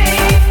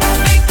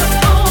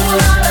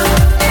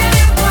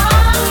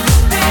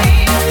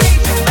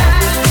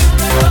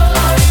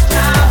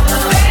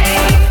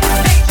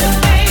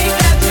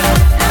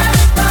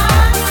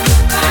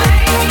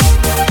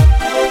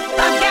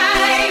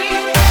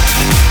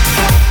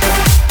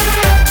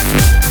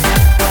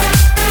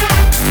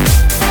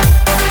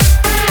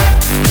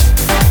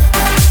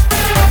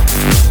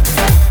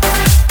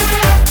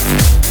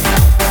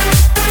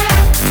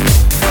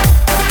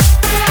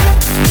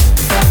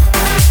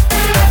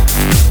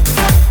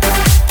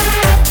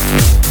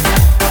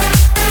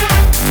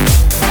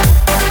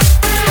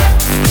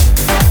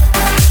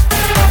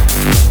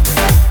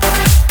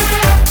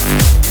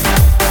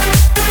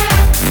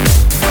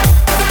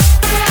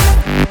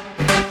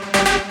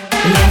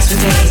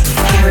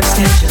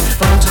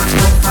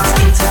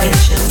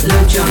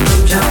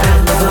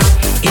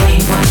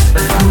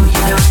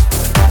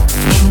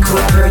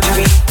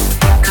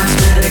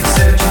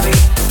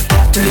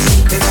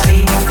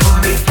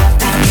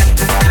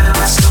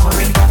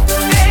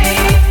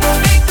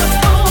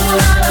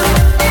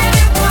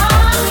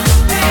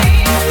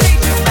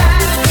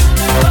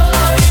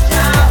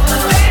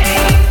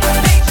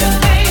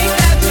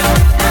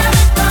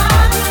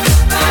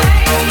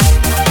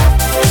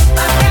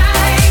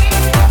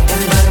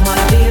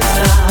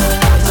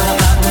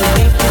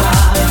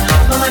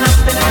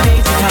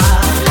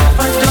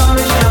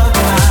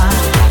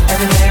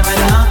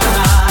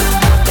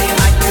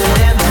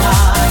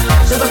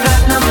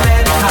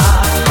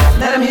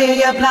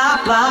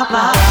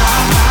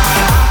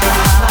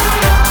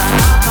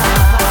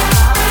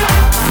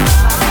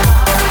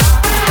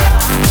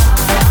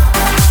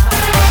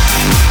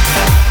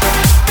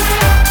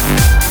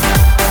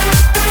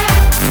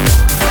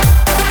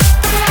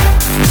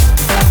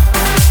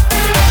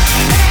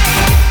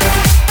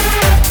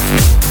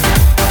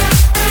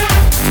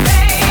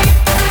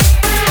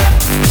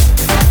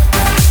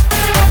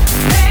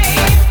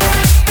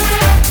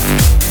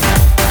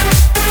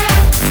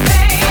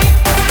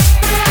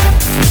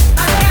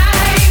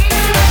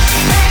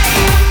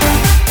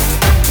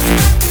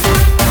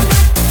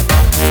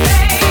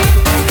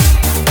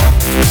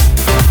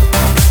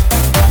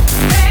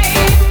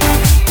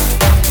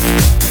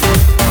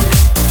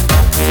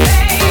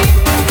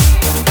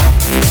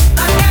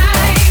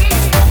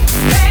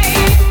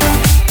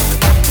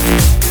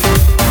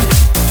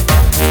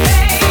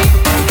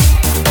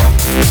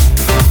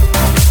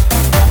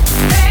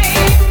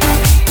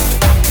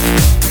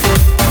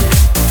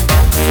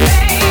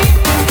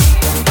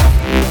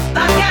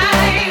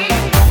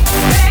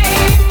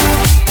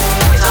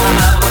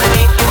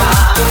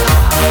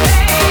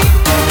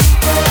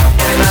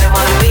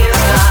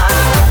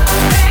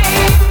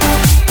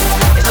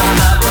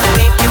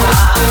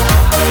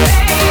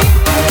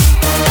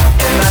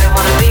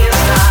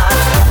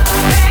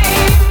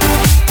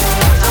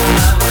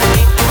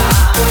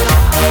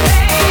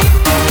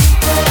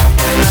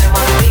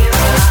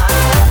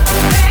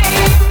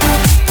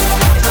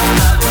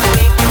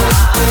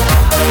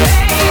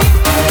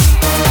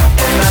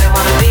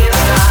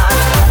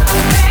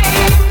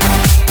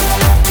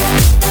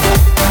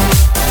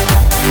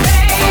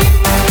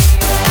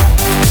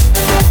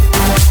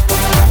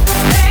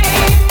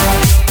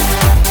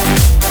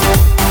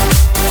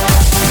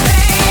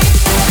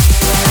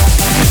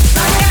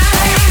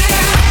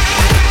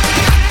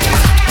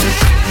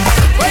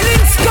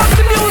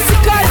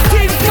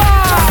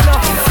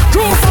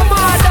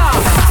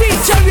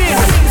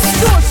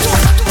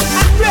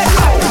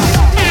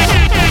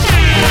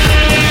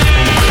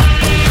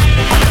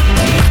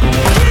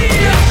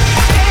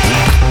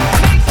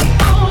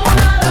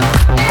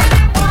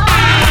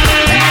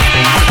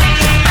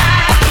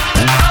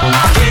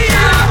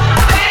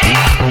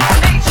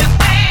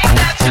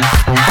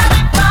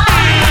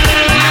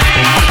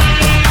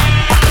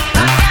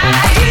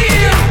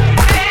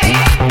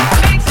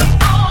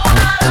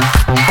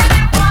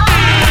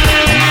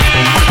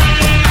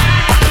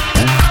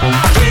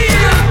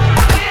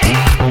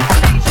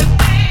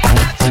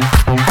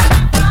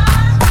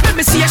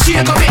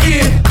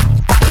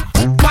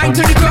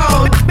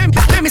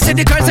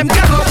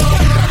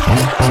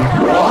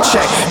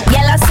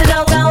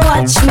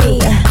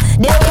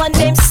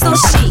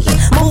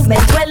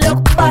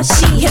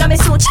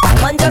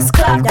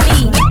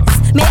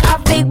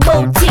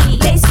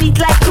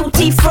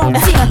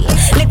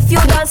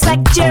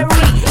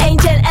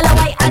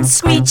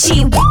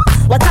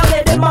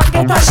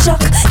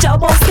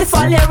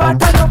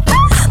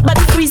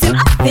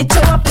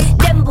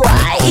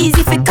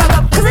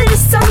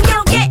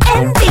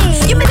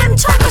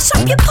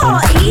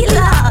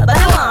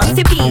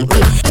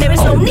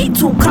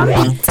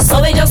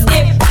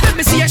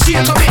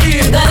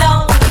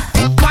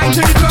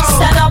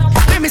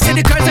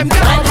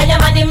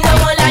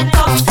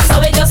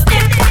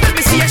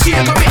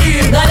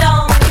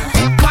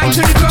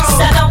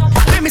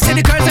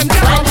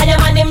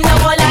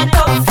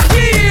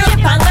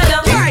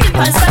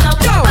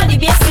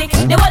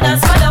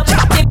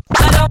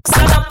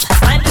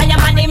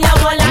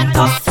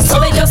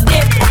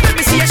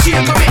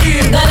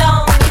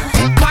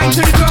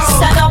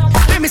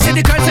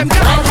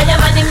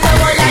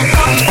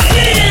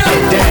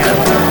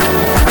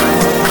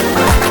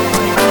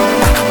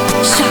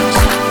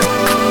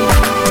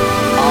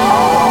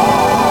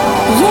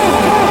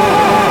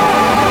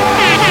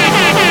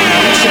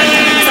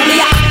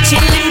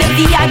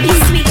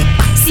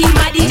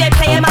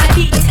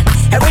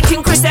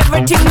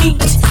 everything neat.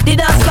 The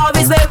dance floor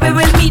is where we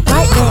will meet.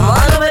 Right now,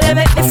 all over there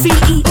make me feel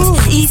eat.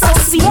 Eat so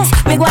sweet,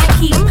 me go and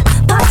keep.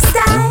 Pop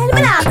style,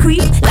 me not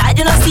creep. Like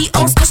you know see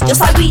us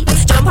just a beat.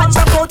 Jump and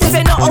jump out if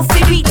you know off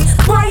the beat.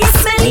 Why you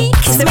smelly?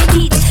 Kiss me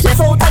teeth. Left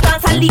out a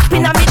dance and leap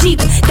in a me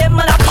jeep. Them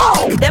man a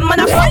pow, them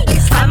man a fight.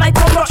 I might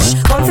come rush,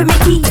 come for me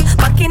teeth.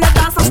 Back in the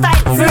dance of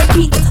style, for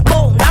repeat.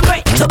 Boom, I'm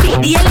ready to beat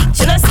the elite.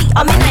 You know see,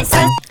 I'm in nice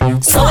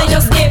and so I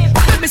just dip.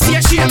 Let me see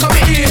a shake of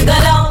me in. Go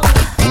down.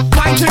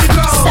 Wine to the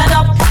ground. Stand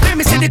up. Let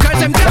me see the girls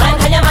them down.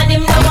 Wine and your man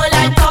him no more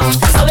like tough.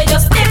 So we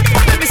just dip.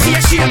 Let me see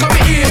a shake of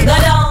me in. Go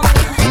down.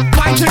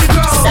 Wine to the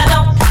ground. Stand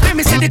up. Let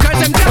me see the girls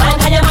them down. Wine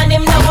and your man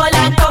him no more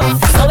like tough.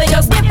 So we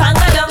just dip and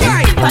go down.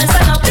 Dip and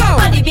stand up.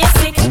 On the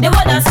basic, the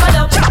one that's fed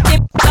up.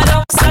 Dip, go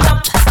down, stand up.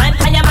 Wine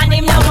and your man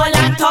him no more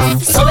like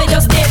tough. So we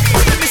just dip.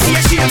 Let me see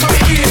a shake of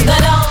me in. Go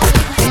down.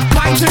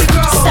 Wine to the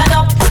ground. Stand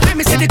up. Let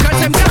me see the girls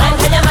them down. Wine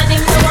and your man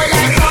him no more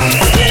like tough.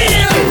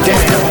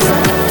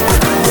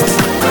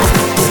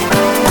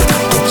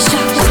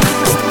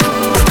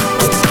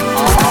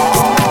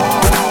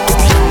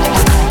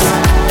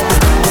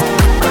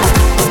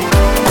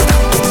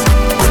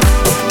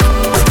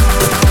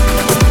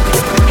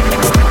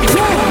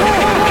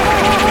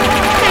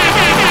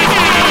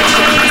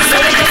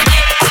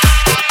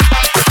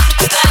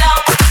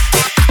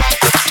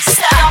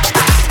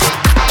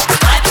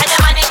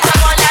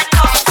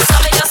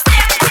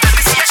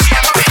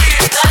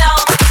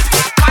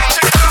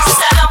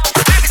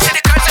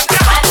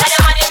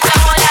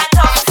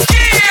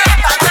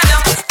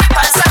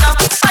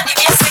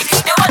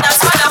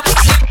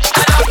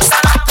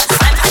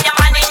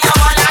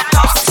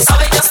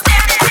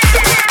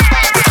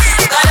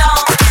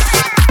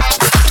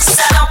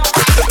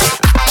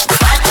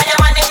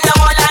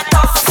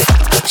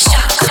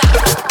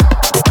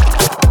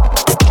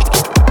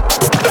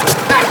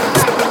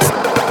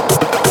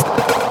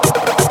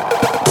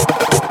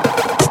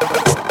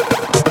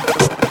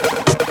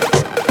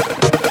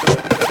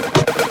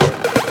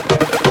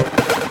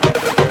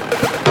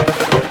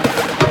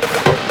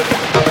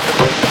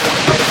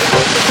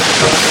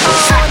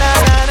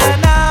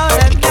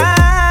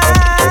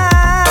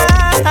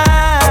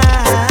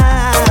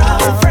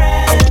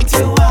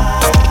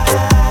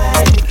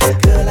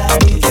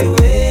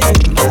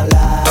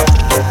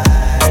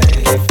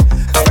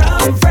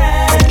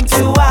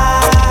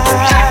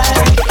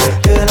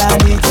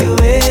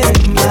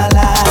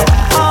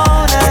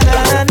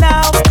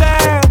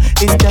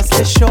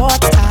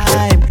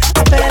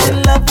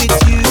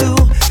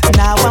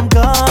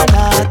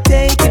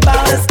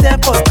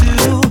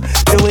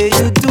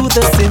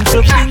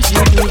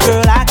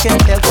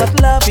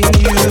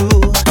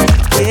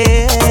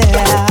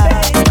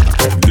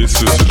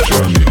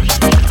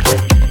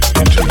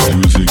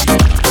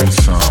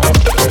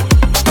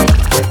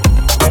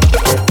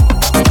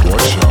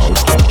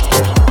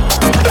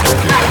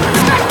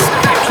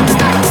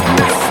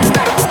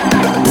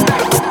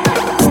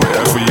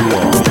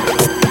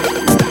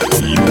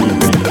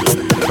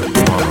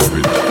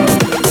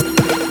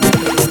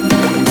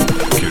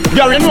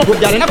 You're in no good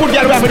girl, in a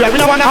good girl, we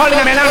don't wanna hold in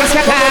a man on the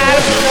scattle.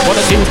 But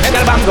the things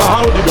that bang go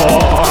out the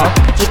door.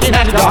 Chicken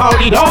head go out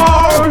the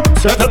door.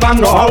 Circle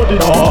bang go out the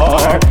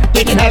door.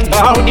 Chicken head go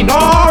out the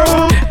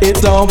door.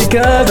 It's all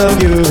because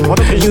of you.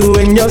 You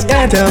and your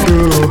scatter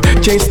crew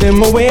chase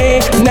them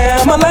away.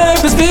 Now my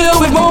life is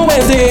filled with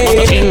moments.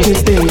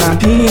 Just in my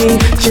pee,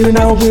 chillin'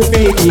 out with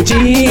Fakey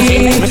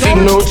G.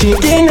 No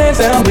chicken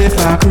heads out with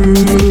our crew.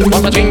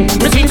 What a thing,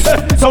 we sing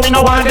so we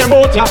know want them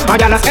both ya. A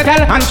gal a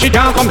skettle and she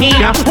can't come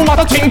here. What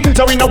a thing,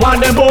 so we know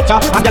want them both ya.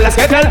 A gal a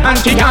skettle and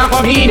she can't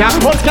come here.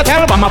 One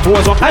skettle but my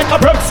pose up like a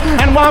brooks.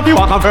 And one be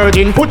walk a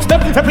virgin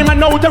footstep. Every man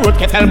know the road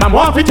kettle man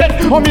want fit it.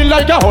 Oh me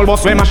like a whole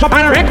bus when mash up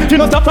and wreck. You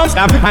know stuff from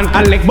stab and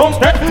collect bone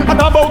straight. I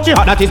talk about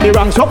jihad, that is the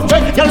wrong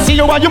subject. Y'all see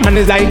you a human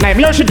is like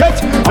nightmare she get.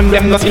 And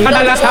them no sing a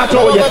dollar start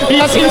throw you. Be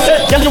a sin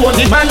say, y'all you want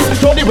the man,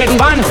 throw the wedding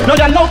band. No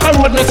y'all know the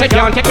road me say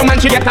can't take a man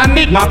she get a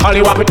need. Not all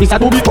you walk with this a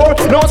do before.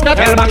 No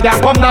skettle man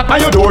can't come knock on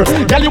your door.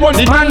 Y'all you want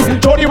the man,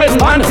 throw the wedding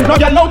band. No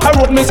y'all know the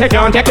road me say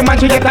can't take a man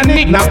she get a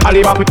need. Not all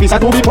you walk with this a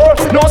do before.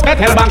 No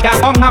skettle man can't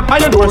come knock on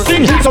your door.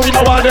 Sing, so we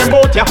know all them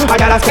both ya. I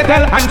got a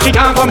skettle and she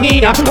can't come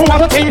in ya. Who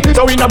want to sing,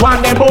 so we know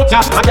want them both ya.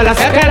 I got a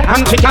skettle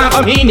and she can't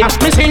come in ya.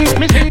 Me sing,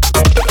 me sing.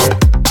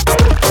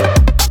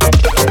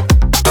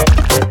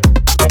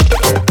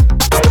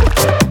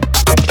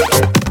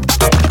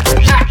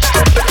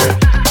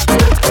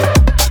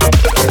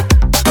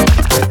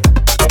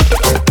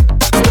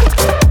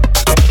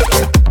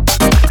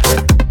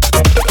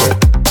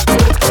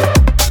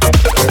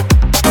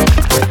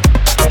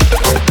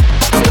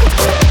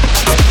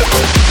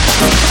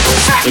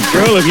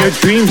 Girl of your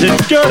dreams,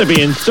 it's gotta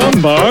be in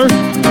some bar.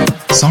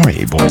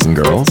 Sorry, boys and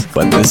girls,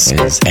 but this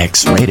is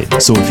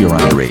X-rated, so if you're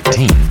under 18...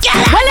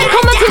 Well, they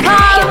come to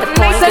call,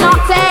 nice and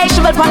hot, she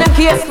will pon them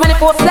case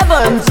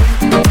 24/7.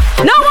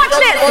 Now watch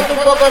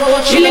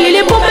this. She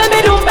lily boom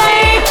baby doom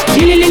baby.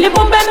 She lily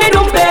boom baby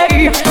doom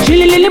baby. She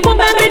lily boom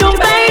baby doom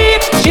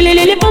baby. She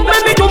lily boom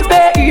baby doom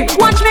baby.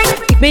 Watch me.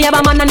 Me have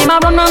a man and him a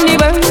run on the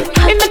world.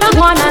 He make a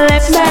go on a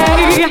left me.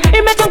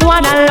 He make a go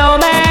on a low.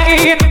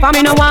 I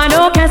mean no want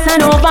no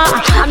Casanova.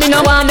 I mean no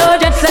want no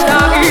jet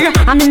setter.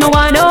 I mean no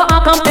want no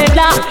accomplished.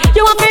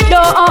 You want me to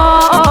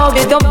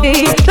the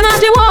dopey. Tonight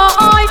you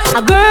want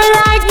a girl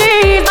like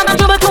me, not a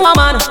trouble to a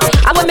man.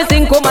 I want me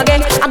sing come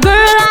again. A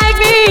girl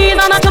like me,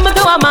 not a trouble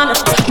to a man.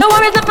 No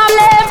worries if I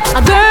live.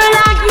 A girl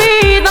like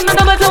me, not a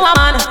trouble to a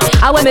man.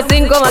 I want me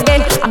sing come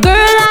again. A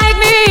girl like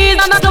me,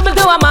 not a trouble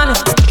to a man.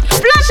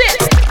 Flash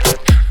it.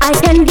 I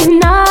can be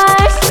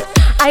nice,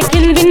 I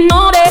can be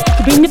naughty.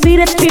 Bring me see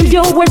that feel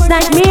your worst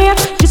nightmare.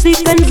 Just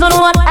depends on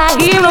what I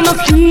hear on the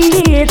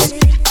streets.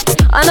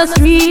 On the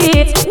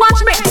street,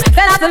 watch me.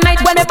 Then last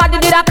night when the party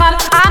did a call,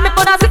 I me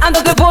could have sit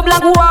under the full black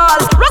wall.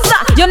 Rasta,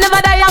 you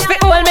never die and fi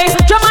hold me.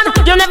 German,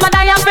 you never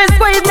die and fi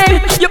squeeze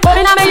me. You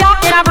come in a me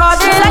yard in a broad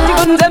day like you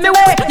couldn't tell me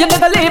where. You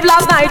never leave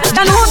last night.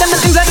 You know them the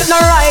things that is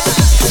not right.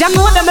 You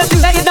know them the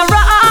things that is not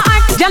right.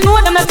 You know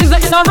them the things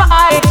that is not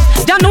right.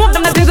 You know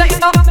them the things that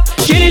is not.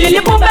 She lily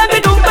boom baby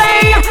doom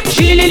bay.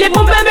 She lily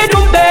boom baby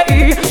doom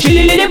bay.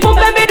 She lily boom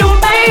baby doom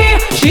bay.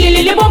 She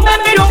lily boom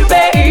baby doom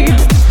bay.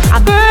 A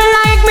girl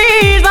like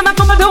me is not a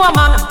trouble to a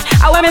man.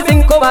 I want me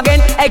sing come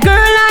again. A girl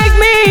like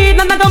me is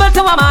not a trouble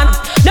to a man.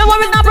 No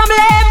worries, no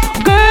problem.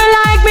 Girl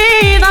like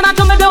me is not a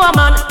trouble to a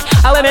man.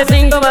 I want me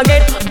sing come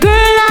again.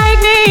 Girl like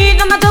me is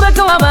not a trouble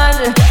to a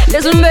man.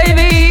 Listen,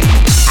 baby,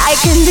 I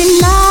can be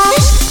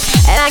nice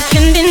and I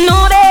can be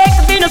naughty.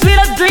 Could be the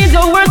sweetest dreams,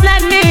 your worst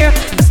nightmare.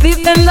 Just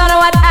depends on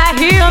what I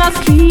hear on the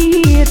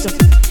street.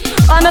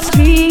 On the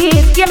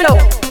street, give me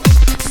low.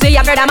 See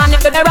a girl that man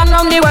if they run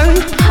round the world.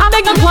 I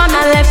beg you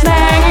wanna let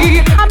me.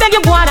 I beg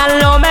you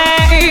wanna love me.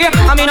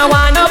 I mean no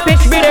want no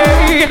pitch bitter.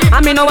 I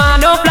mean no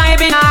want no fly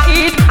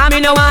behind. I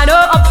mean no want no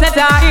upset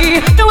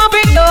eye. You want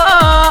pick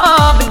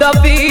up the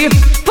beef.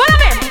 Follow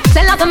me.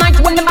 Tell us tonight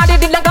when the body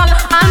did the gun.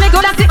 And me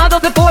go to see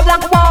others the four black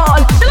wall.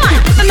 Come on,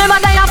 you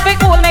never die of it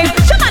hold me.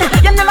 Come on,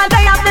 you never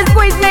die of it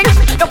squeeze me.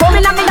 You come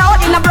in and me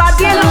out in a broad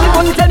day. You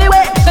couldn't tell me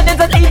where. So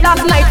there's a late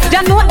last night.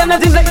 You know them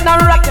the things that is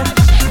not right.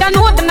 You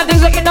know them the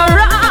things that is not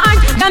right.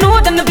 You know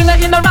them the things that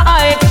is not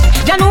right.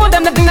 You know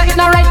them the things that is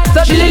not right.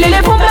 So she lily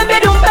boom baby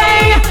doom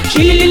bay.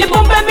 She lily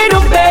boom baby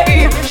doom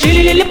bay. She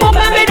lily boom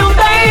baby doom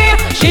bay.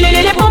 She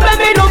lily boom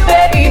baby doom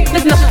bay.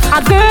 Listen, a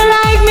girl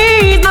like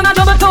me is not a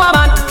trouble to a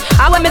man.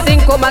 I want me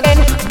sing come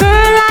again.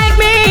 Girl like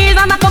me is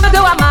not a trouble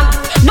to a man.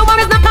 No one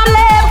is not a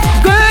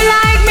left. Girl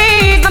like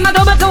me is not a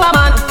trouble to a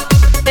man.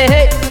 Hey,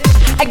 hey.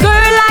 A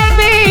girl like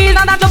me is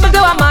not a trouble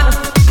to a man.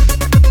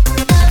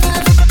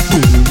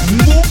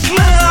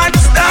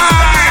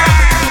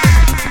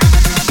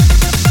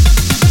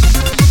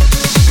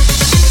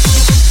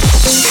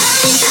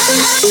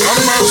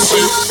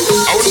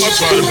 I wouldn't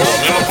much mind more.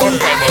 Me and a fun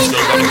time must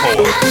go down the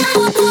pole.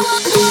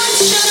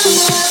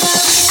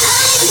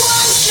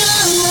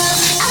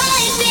 I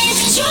need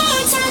your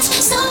touch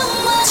so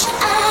much.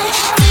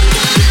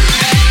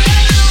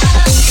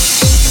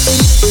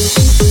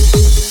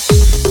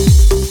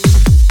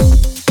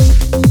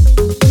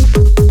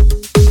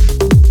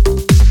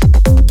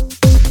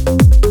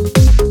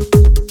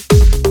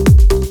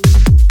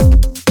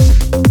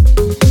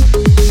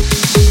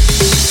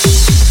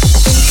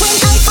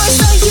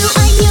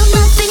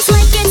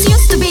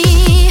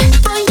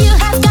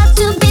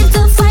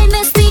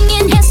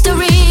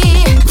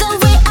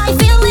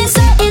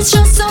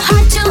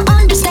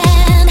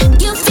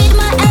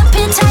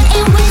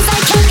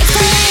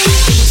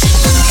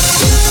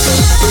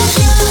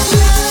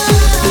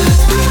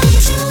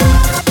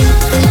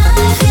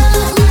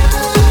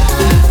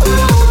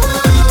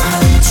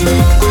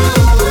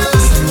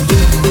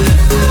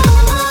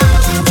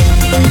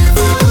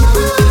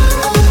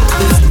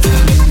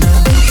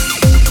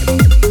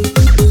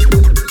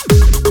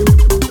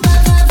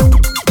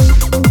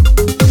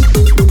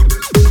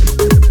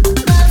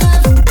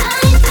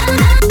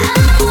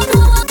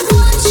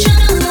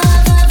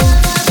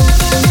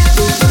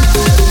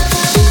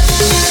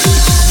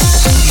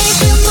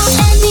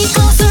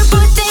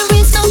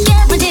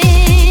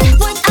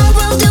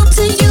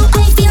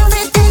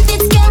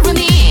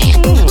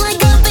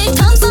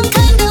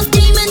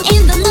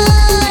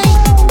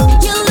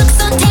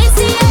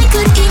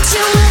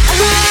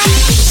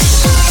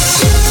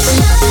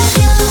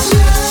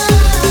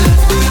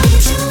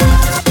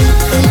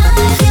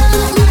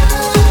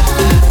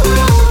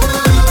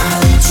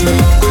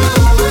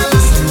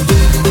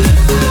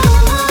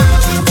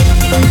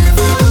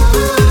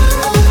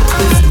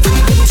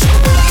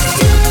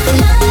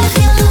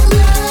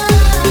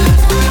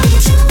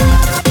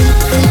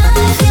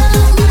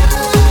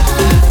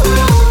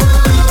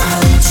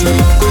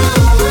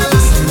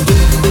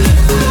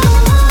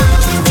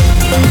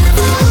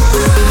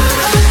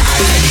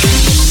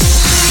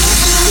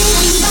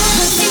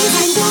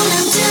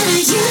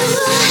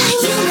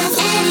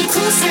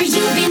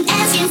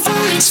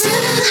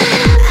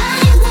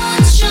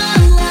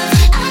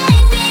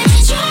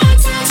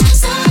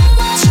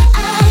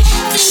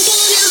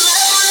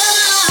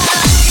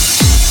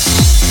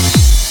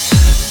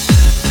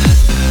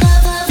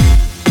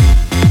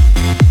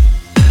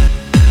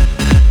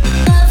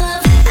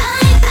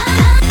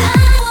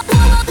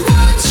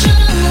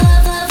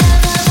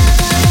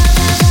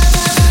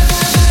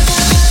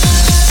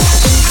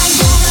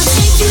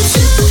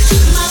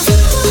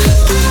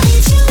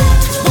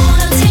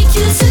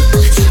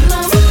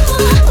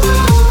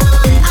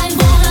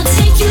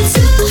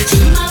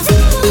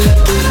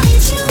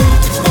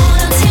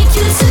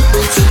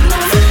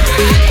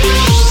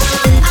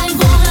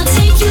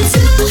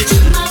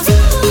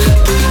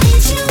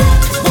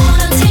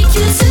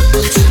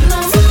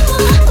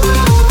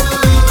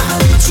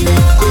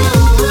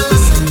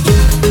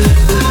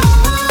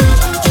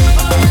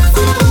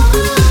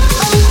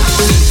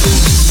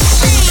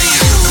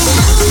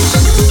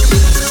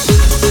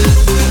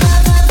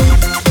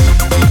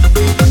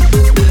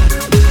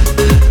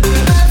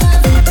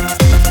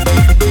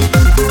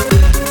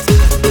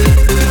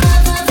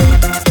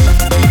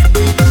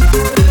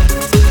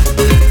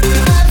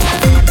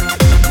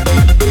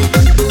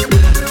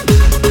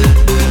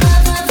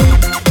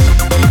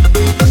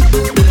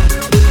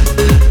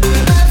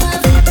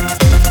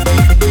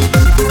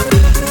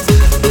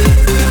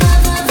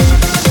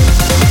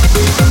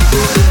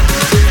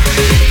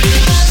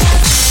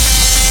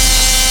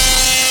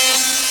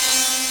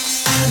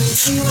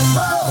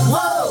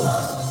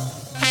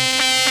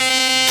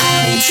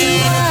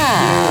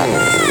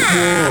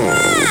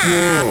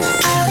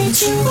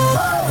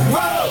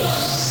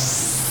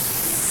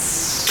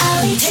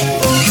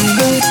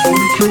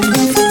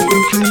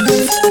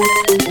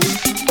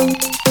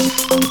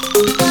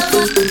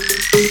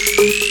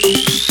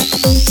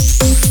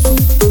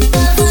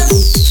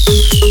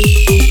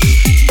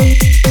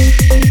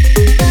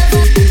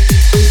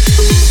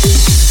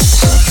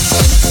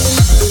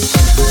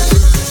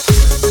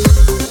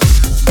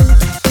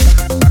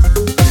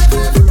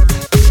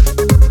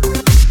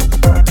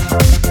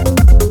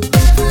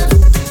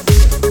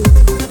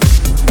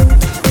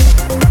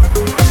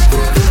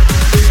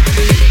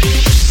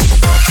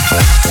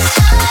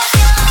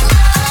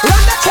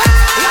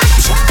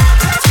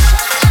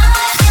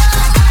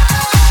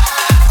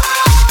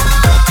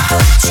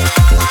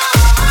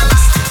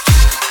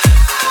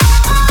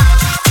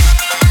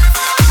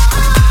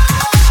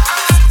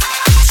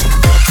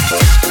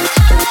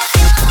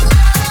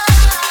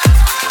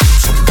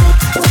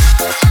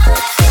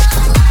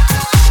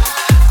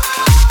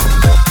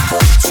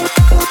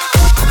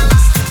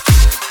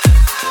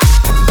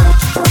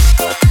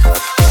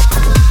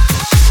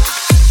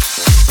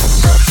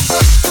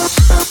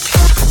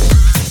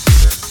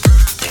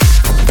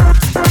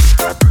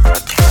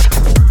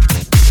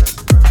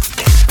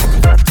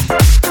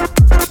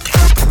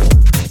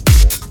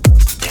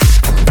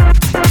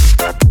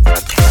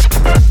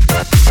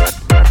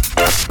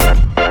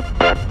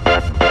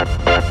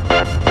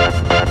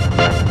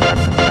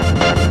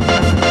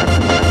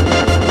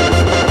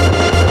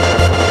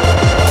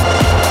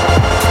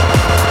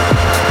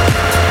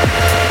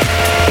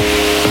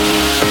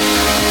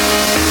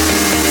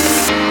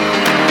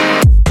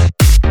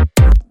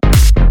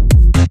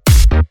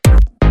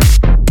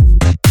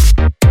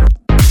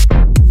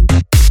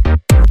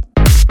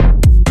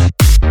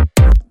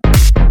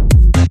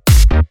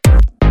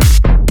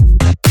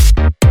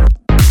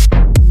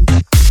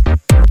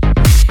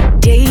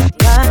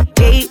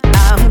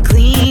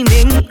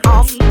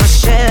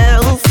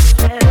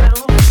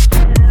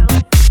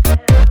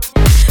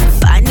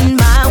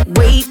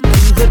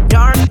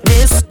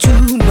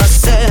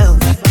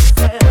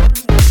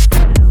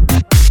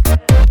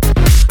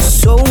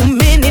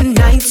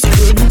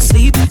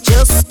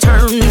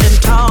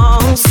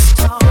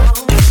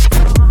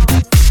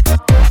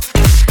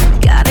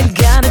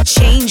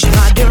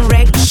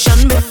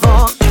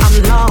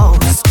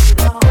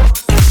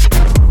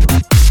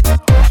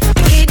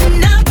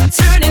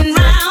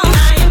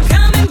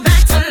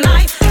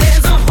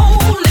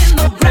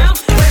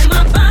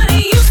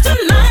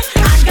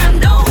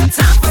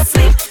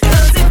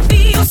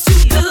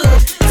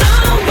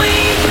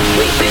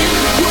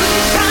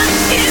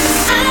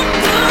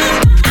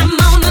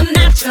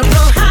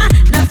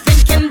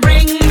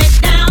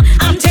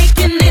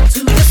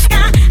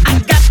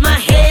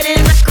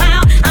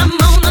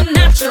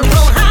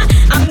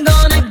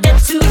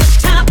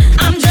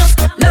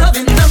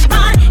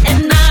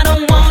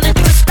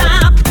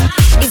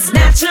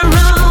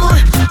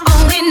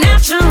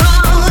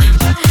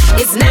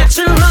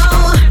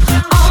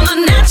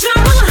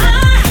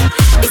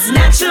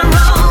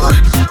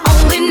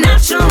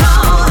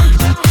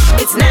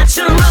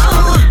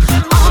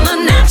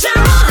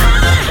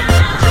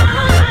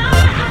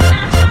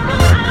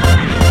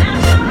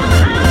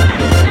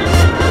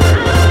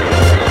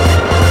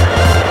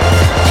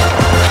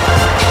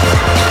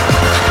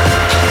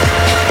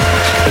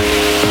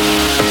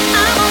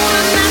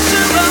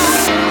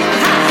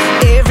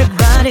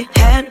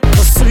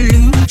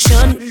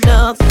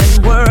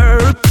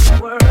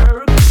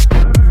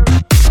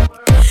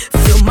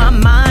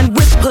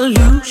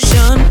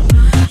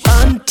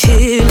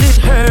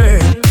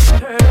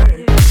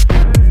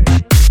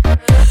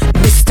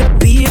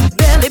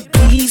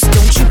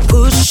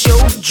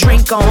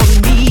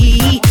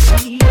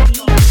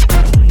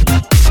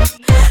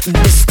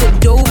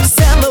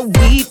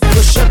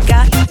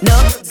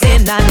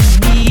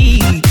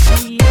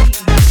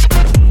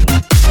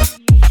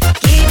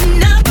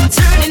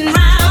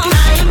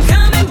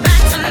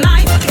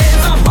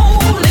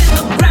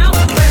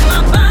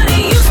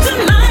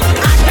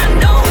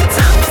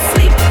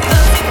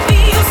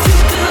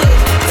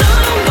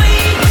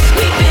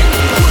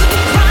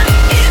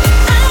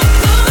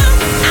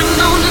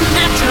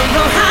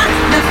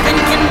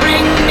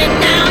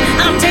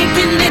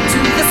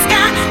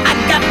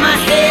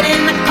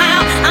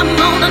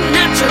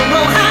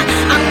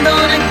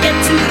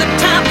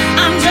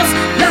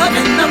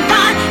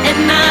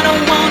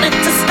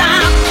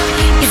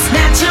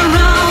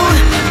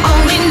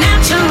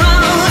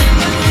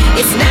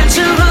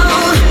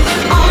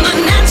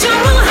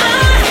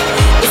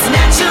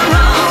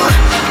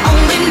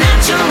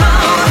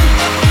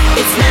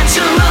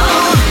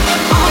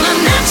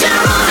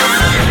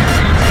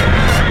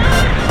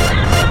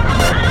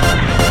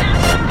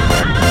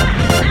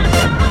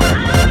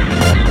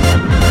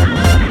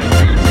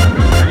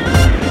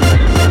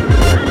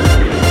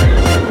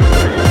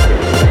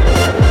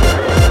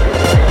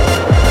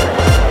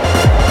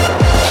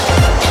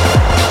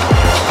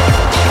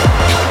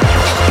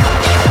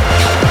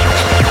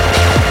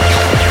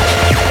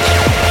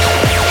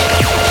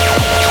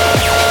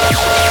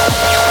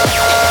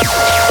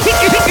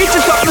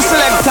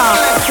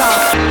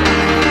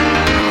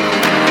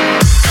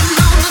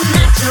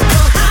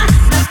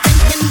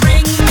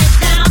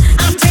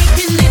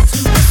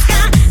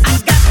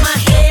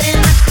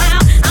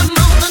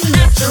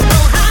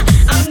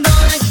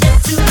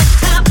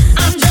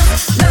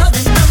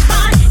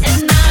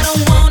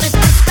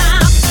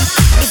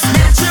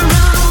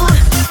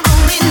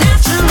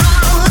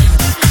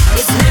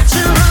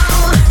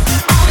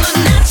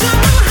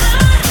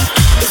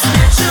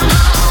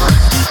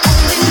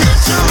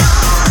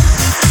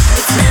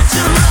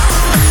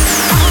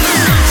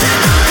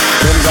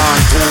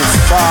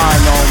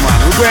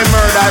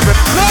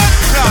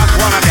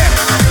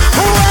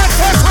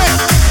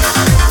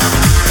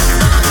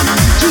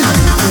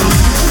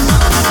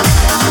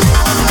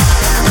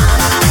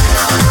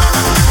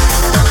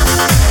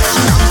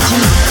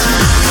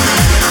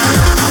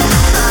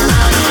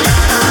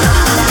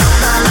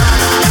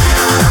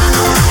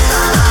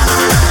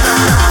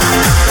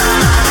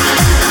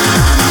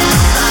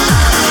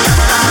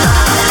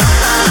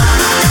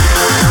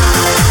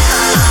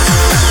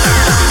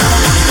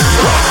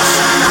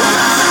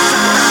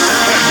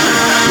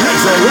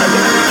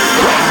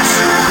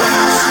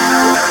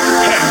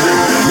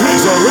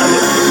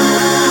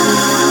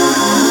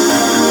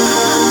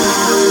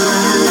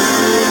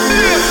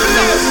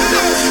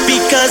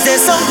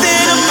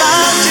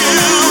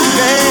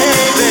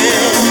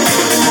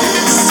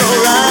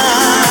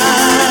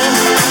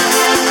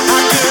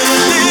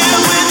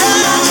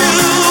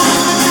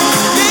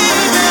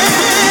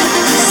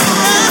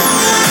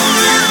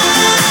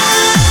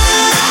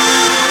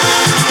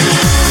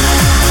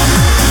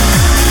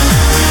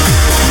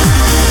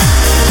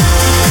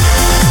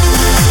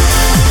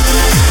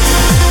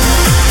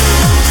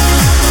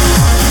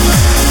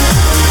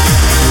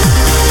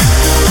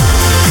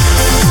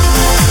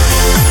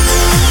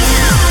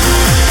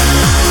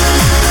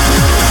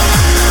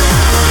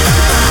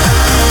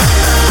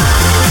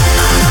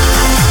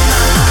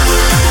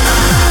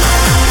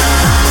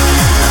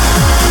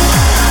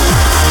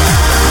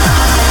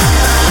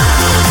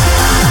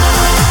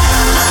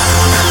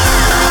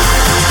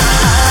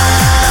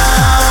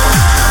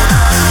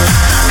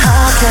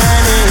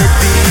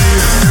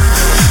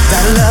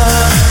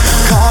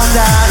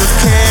 lifestyle of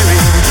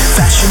caring,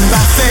 fashioned by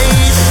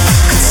faith,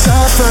 could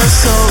suffer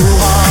so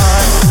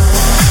hard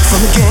from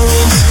the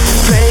games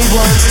played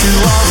once too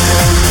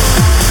often.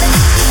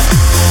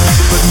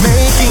 But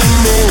making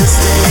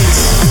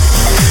mistakes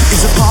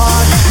is a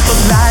part of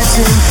life's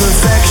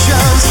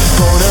imperfections.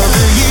 Born of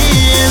the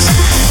years,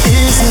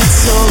 is it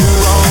so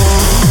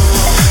wrong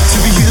to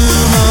be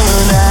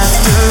human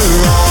after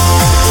all?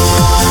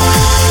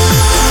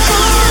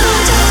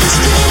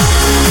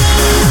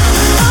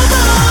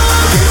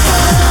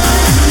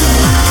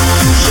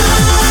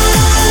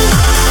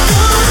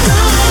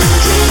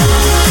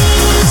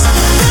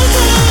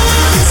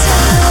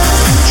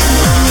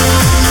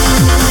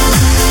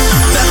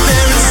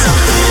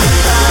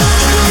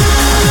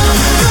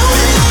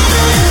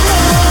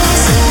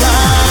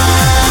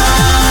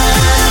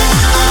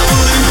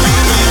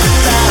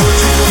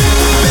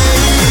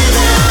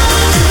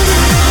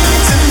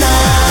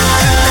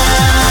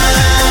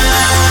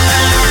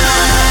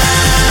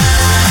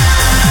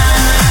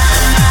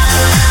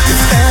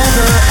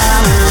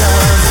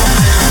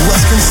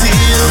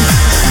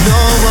 No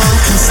one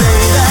can say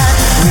that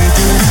we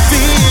didn't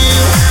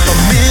feel a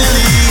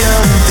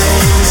million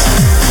things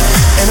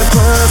in a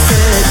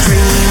perfect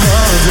dream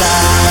of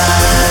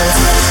life.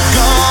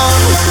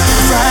 Gone,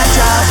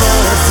 fragile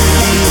but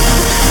free,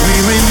 we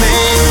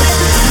remain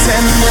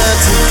tender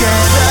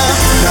together.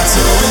 Not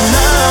so in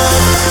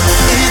love,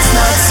 it's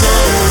not so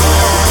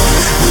wrong.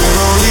 We're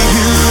only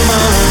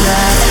human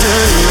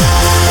after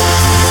all.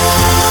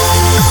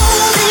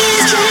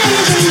 Please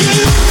change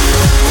me.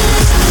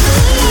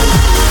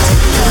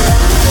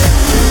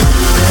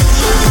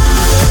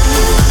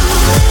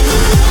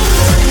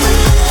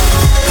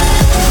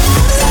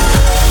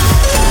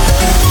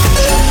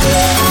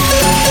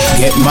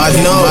 Get mad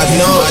no.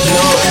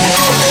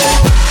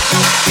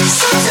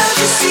 Sometimes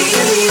you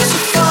seem so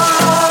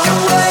far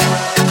away.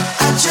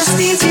 I just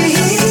need to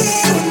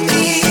hear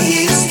me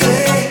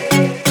stay.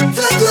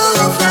 The glow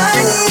of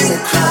light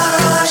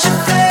across your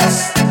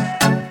face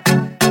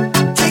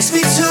takes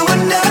me to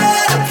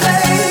another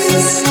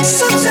place.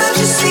 Sometimes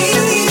you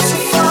seem so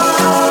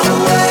far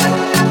away.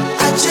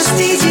 I just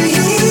need to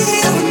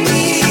hear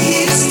me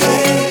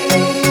stay.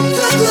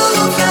 The glow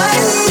of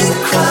light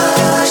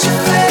across your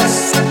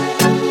face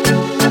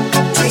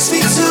takes me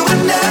to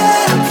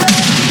another place.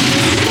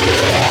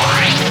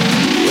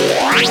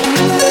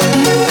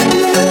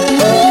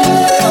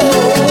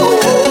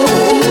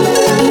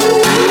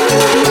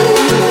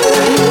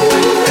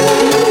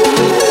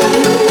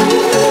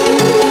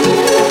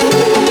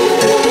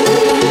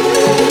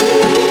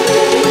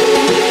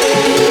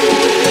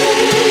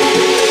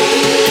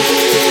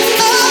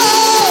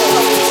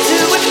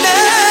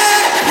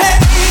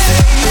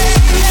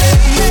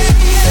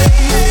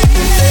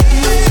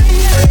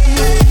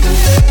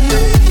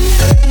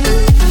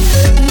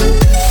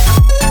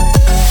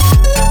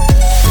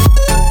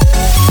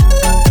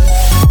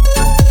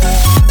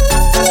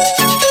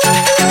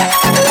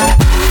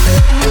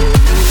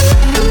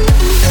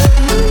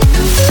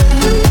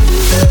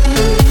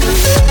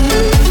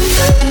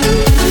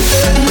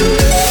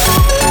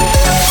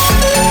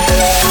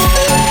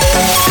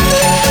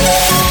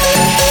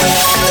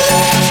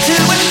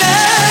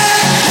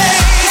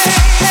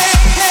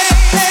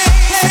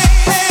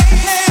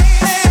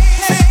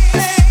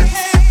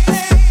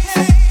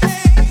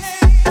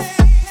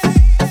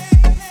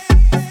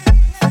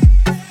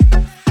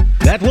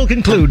 That will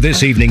conclude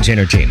this evening's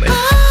entertainment.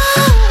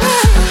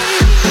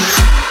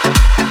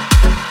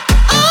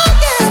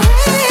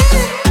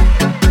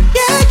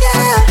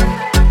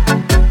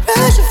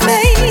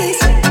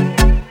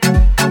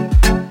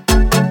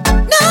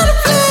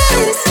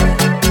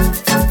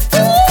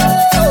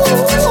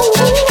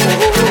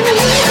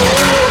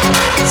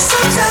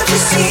 Sometimes you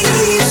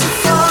see